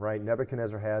 2, right,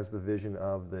 Nebuchadnezzar has the vision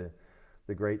of the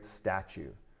great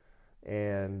statue.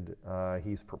 And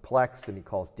he's perplexed, and he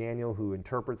calls Daniel, who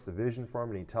interprets the vision for him,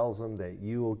 and he tells him that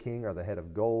you, O king, are the head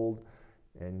of gold,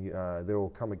 and there will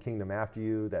come a kingdom after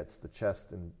you. That's the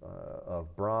chest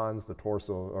of bronze, the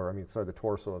torso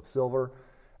of silver,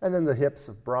 and then the hips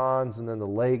of bronze, and then the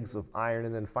legs of iron,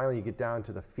 and then finally you get down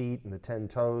to the feet and the 10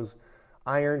 toes,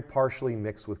 iron partially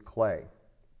mixed with clay.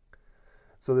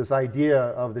 So this idea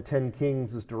of the 10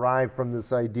 kings is derived from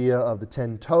this idea of the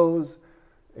 10 toes,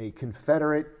 a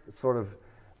confederate sort of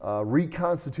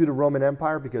reconstituted Roman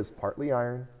Empire, because partly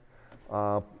iron,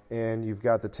 and you've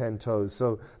got the 10 toes.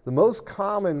 So the most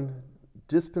common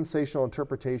dispensational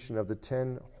interpretation of the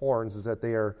 10 horns is that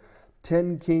they are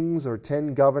 10 kings or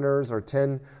 10 governors or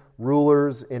 10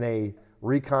 rulers in a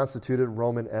reconstituted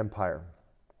Roman Empire.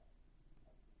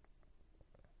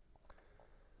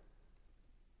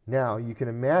 Now, you can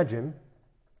imagine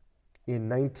in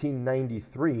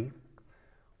 1993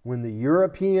 when the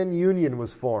European Union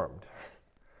was formed,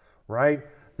 right?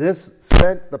 This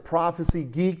sent the prophecy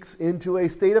geeks into a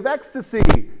state of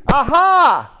ecstasy.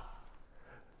 Aha!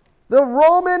 The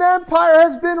Roman Empire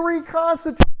has been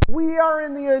reconstituted. We are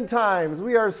in the end times.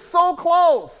 We are so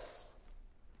close.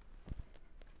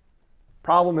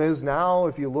 Problem is now,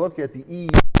 if you look at the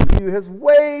EU, has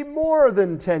way more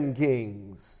than 10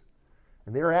 kings.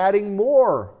 And they're adding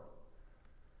more.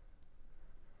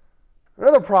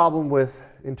 Another problem with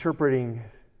interpreting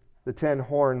the 10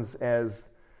 horns as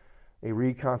a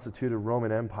reconstituted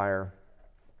Roman Empire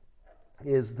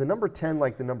is the number 10,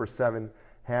 like the number 7,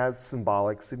 has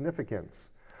symbolic significance.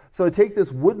 So to take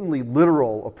this woodenly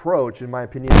literal approach, in my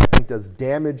opinion, I think does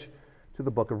damage to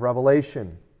the book of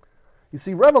Revelation. You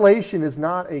see, Revelation is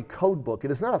not a code book.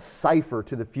 It is not a cipher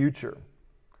to the future.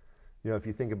 If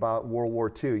you think about World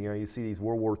War II, you see these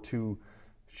World War II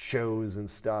shows and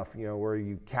stuff, where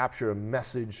you capture a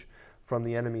message from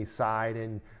the enemy side,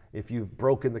 and if you've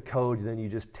broken the code, then you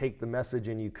just take the message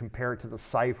and you compare it to the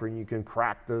cipher, and you can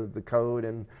crack the code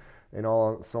and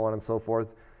all, so on and so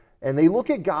forth. And they look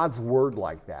at God's word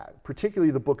like that,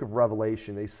 particularly the book of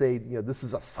Revelation. They say, this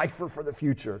is a cipher for the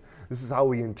future. This is how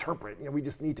we interpret. We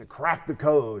just need to crack the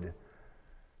code.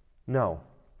 No.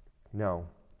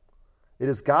 It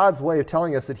is God's way of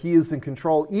telling us that He is in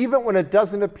control, even when it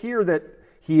doesn't appear that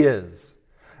He is.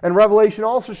 And Revelation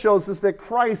also shows us that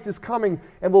Christ is coming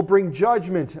and will bring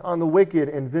judgment on the wicked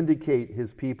and vindicate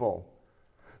His people.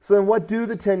 So then what do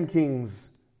the 10 kings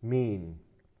mean?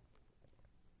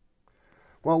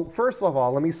 Well, first of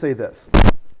all, let me say this.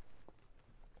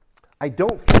 I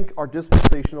don't think our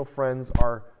dispensational friends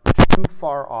are too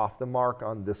far off the mark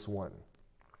on this one.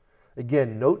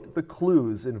 Again, note the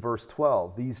clues in verse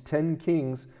 12. These 10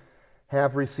 kings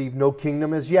have received no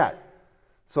kingdom as yet.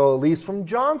 So at least from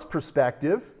John's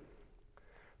perspective,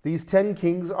 these 10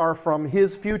 kings are from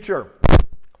his future.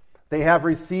 They have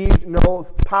received no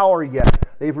power yet.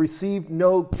 They've received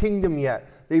no kingdom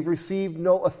yet. They've received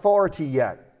no authority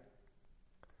yet.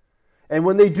 And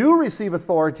when they do receive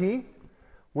authority,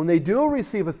 they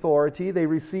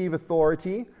receive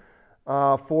authority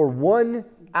for 1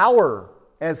 hour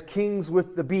as kings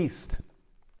with the beast.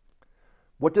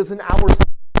 What does an hour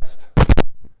suggest?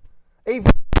 A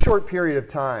very short period of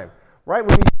time, right?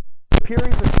 When you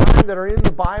periods of time that are in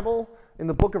the Bible, in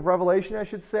the book of Revelation, I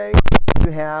should say,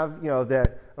 you have,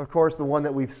 that, of course, the one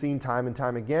that we've seen time and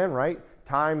time again, right?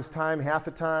 Times time, half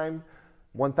a time,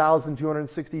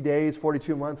 1,260 days,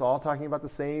 42 months, all talking about the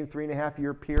same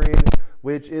 3.5-year period,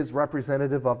 which is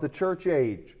representative of the church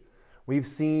age. We've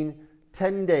seen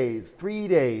 10 days, 3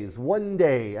 days, 1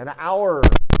 day, an hour,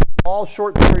 all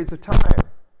short periods of time.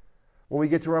 When we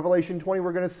get to Revelation 20,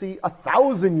 we're going to see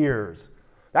 1,000 years.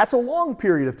 That's a long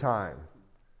period of time.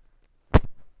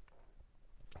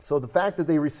 So the fact that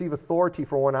they receive authority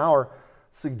for 1 hour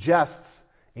suggests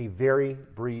a very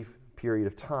brief period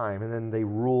of time, and then they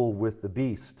rule with the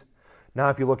beast. Now,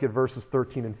 if you look at verses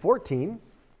 13 and 14,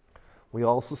 we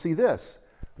also see this.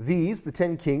 These, the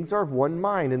 10 kings, are of one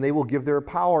mind, and they will give their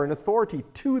power and authority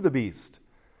to the beast.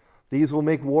 These will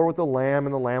make war with the Lamb,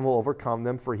 and the Lamb will overcome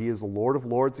them, for he is the Lord of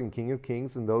lords and King of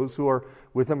kings, and those who are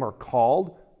with him are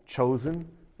called, chosen,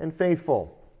 and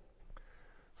faithful.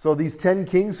 So these 10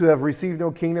 kings who have received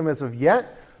no kingdom as of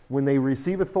yet, when they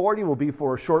receive authority, will be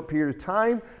for a short period of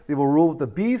time. They will rule with the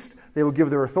beast. They will give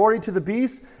their authority to the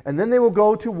beast, and then they will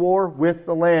go to war with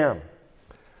the Lamb.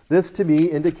 This, to me,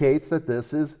 indicates that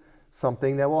this is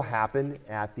something that will happen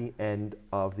at the end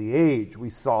of the age. We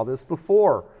saw this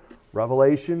before.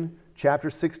 Revelation chapter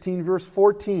 16, verse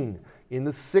 14, in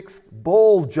the 6th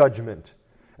bowl judgment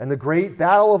and the great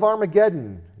battle of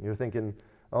Armageddon. You're thinking,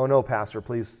 oh no, Pastor,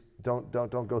 please don't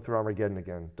go through Armageddon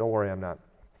again. Don't worry, I'm not.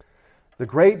 The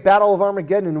great battle of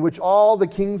Armageddon, in which all the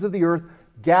kings of the earth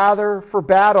gather for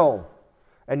battle.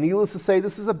 And needless to say,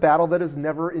 this is a battle that is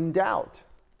never in doubt.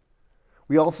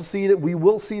 We also see that we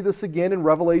will see this again in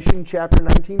Revelation chapter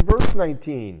 19, verse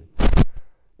 19,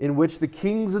 in which the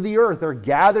kings of the earth are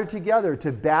gathered together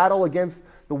to battle against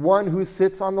the one who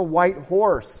sits on the white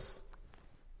horse.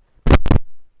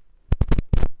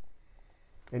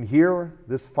 And here,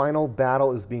 this final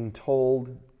battle is being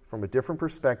told from a different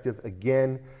perspective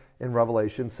again in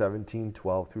Revelation 17,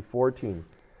 12 through 14.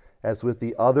 As with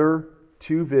the other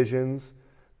two visions,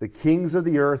 the kings of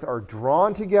the earth are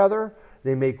drawn together.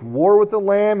 They make war with the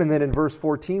Lamb. And then in verse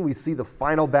 14, we see the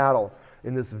final battle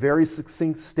in this very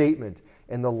succinct statement.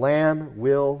 And the Lamb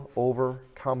will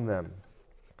overcome them.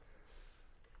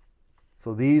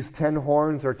 So these 10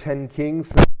 horns are 10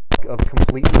 kings of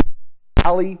complete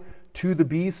rally to the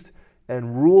beast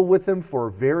and rule with him for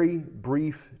a very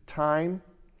brief time.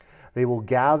 They will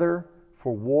gather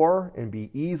for war and be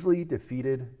easily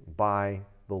defeated by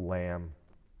the Lamb.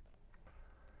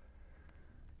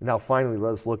 Now, finally,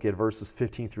 let's look at verses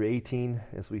 15 through 18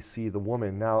 as we see the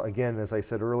woman. Now, again, as I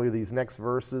said earlier, these next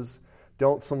verses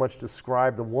don't so much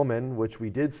describe the woman, which we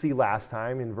did see last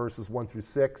time in verses 1 through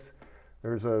 6,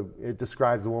 It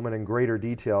describes the woman in greater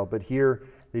detail, but here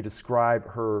they describe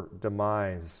her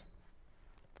demise.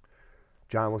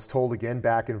 John was told again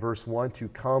back in verse 1 to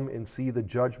come and see the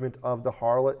judgment of the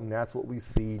harlot, and that's what we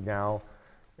see now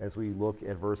as we look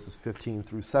at verses 15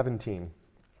 through 17.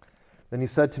 Then he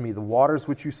said to me, the waters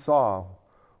which you saw,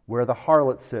 where the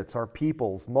harlot sits, are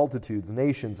peoples, multitudes,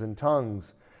 nations, and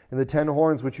tongues. And the 10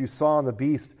 horns which you saw on the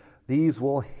beast, these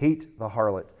will hate the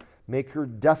harlot, make her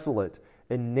desolate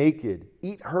and naked,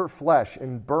 eat her flesh,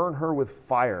 and burn her with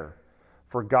fire.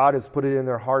 For God has put it in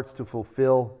their hearts to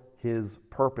fulfill his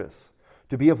purpose,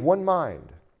 to be of one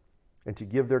mind, and to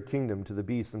give their kingdom to the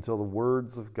beast until the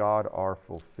words of God are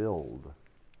fulfilled.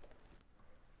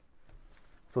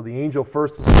 So the angel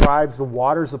first describes the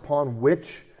waters upon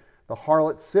which the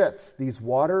harlot sits. These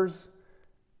waters,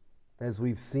 as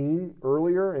we've seen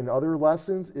earlier in other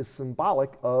lessons, is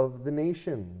symbolic of the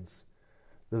nations,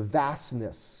 the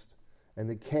vastness and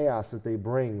the chaos that they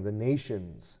bring, the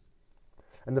nations.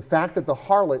 And the fact that the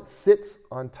harlot sits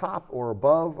on top or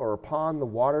above or upon the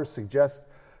water suggests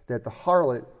that the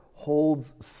harlot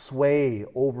holds sway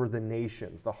over the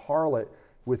nations. The harlot,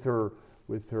 with her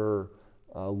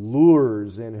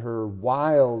lures and her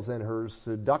wiles and her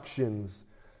seductions,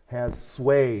 has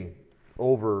sway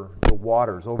over the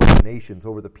waters, over the nations,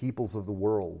 over the peoples of the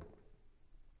world.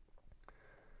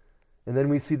 And then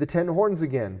we see the 10 horns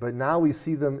again, but now we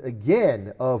see them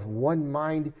again of one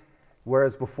mind,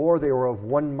 whereas before they were of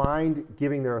one mind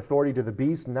giving their authority to the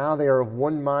beast. Now they are of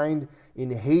one mind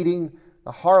in hating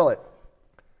the harlot.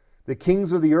 The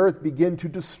kings of the earth begin to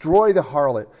destroy the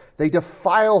harlot. They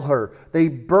defile her. They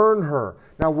burn her.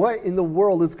 Now, what in the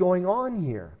world is going on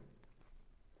here?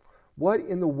 What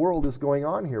in the world is going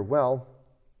on here? Well,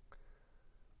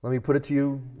 let me put it to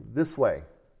you this way.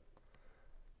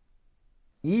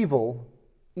 Evil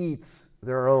eats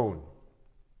their own.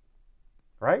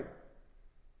 Right?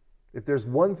 If there's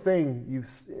one thing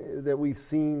that we've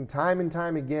seen time and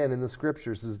time again in the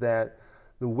scriptures, is that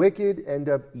the wicked end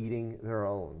up eating their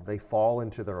own. They fall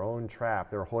into their own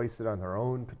trap. They're hoisted on their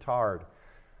own petard.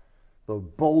 The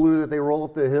boulder that they roll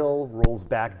up the hill rolls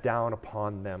back down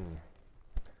upon them.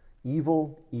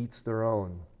 Evil eats their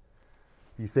own.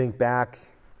 You think back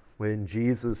when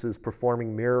Jesus is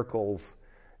performing miracles,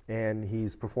 and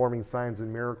he's performing signs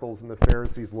and miracles, and the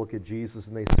Pharisees look at Jesus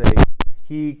and they say,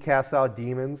 he casts out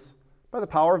demons by the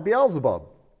power of Beelzebub.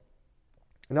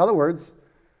 In other words,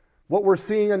 what we're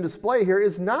seeing on display here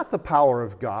is not the power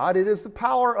of God, it is the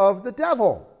power of the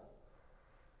devil.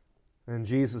 And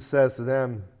Jesus says to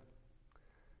them,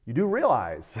 you do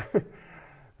realize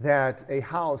that a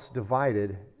house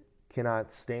divided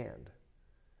cannot stand.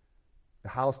 A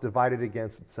house divided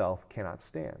against itself cannot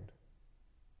stand.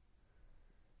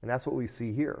 And that's what we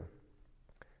see here.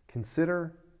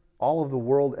 Consider all of the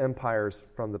world empires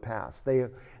from the past.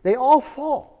 They all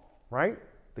fall, right?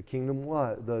 The kingdom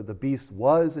was, the beast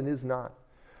was and is not.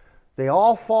 They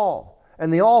all fall.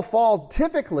 And they all fall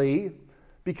typically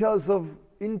because of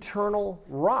internal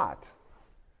rot.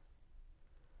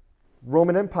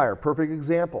 Roman Empire, perfect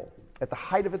example. At the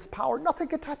height of its power, nothing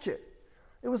could touch it.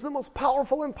 It was the most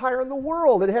powerful empire in the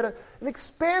world. It had an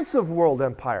expansive world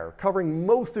empire covering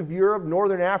most of Europe,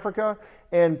 northern Africa,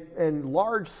 and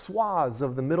large swaths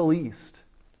of the Middle East.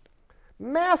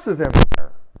 Massive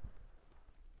empire.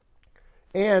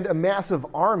 And a massive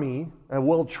army, a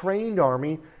well-trained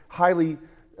army, highly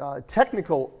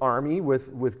technical army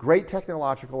with great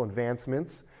technological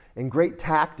advancements and great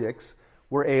tactics,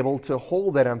 were able to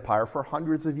hold that empire for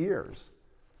hundreds of years.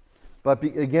 But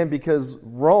again, because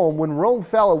when Rome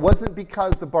fell, it wasn't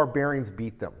because the barbarians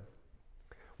beat them.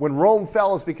 When Rome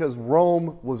fell, it's because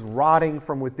Rome was rotting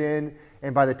from within,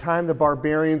 and by the time the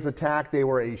barbarians attacked, they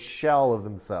were a shell of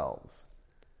themselves.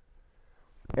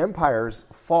 Empires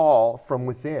fall from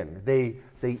within. They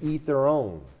eat their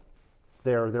own.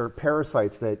 They're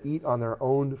parasites that eat on their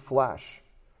own flesh.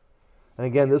 And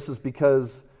again, this is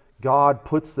because God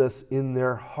puts this in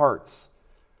their hearts.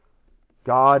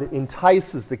 God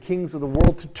entices the kings of the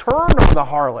world to turn on the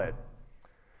harlot.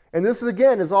 And this,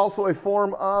 again, is also a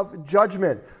form of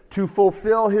judgment to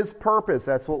fulfill his purpose.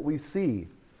 That's what we see.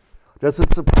 Does it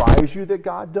surprise you that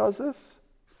God does this?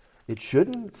 It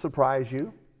shouldn't surprise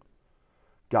you.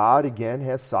 God, again,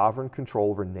 has sovereign control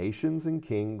over nations and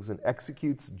kings and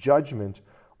executes judgment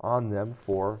on them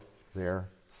for their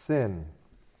sin.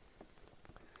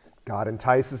 God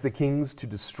entices the kings to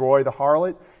destroy the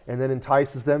harlot and then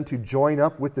entices them to join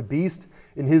up with the beast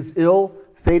in his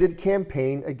ill-fated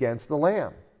campaign against the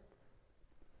Lamb.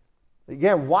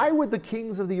 Again, why would the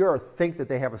kings of the earth think that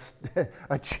they have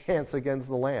a chance against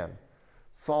the Lamb?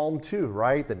 Psalm 2,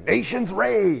 right? The nations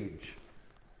rage.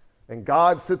 And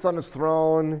God sits on his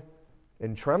throne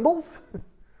and trembles?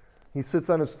 He sits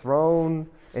on his throne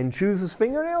and chews his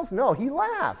fingernails? No, he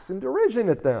laughs in derision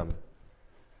at them.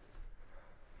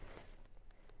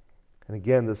 And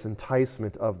again, this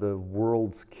enticement of the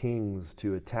world's kings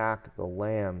to attack the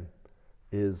Lamb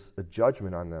is a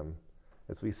judgment on them,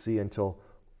 as we see until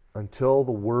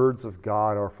the words of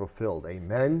God are fulfilled.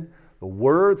 Amen? The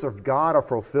words of God are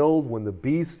fulfilled when the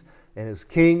beast and his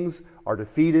kings are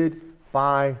defeated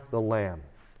by the Lamb.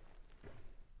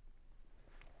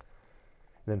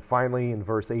 And then finally, in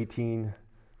verse 18,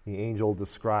 the angel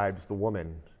describes the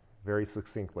woman very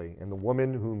succinctly. And the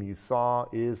woman whom you saw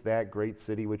is that great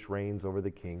city which reigns over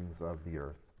the kings of the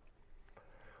earth.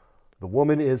 The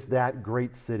woman is that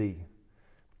great city,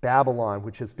 Babylon,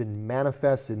 which has been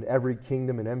manifest in every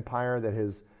kingdom and empire that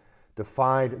has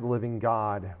defied the living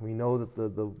God. We know that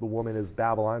the woman is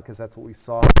Babylon because that's what we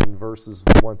saw in verses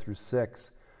 1 through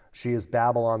 6. She is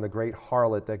Babylon, the great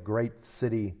harlot, that great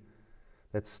city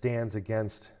that stands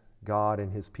against God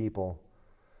and his people.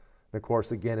 And of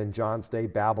course, again, in John's day,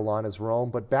 Babylon is Rome,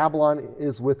 but Babylon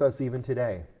is with us even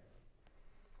today.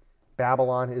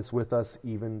 Babylon is with us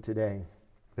even today.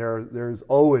 There's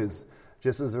always,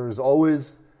 just as there's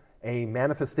always a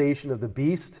manifestation of the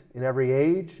beast in every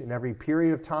age, in every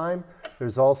period of time,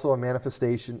 there's also a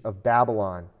manifestation of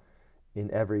Babylon in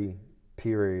every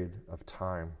period of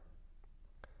time.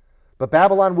 But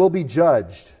Babylon will be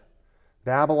judged.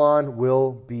 Babylon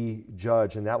will be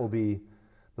judged, and that will be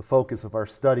the focus of our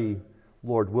study,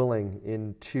 Lord willing,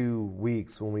 in 2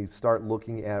 weeks when we start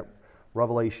looking at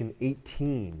Revelation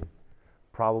 18.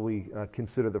 Probably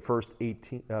consider the first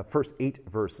 8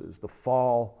 verses, the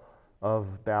fall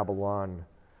of Babylon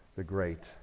the Great.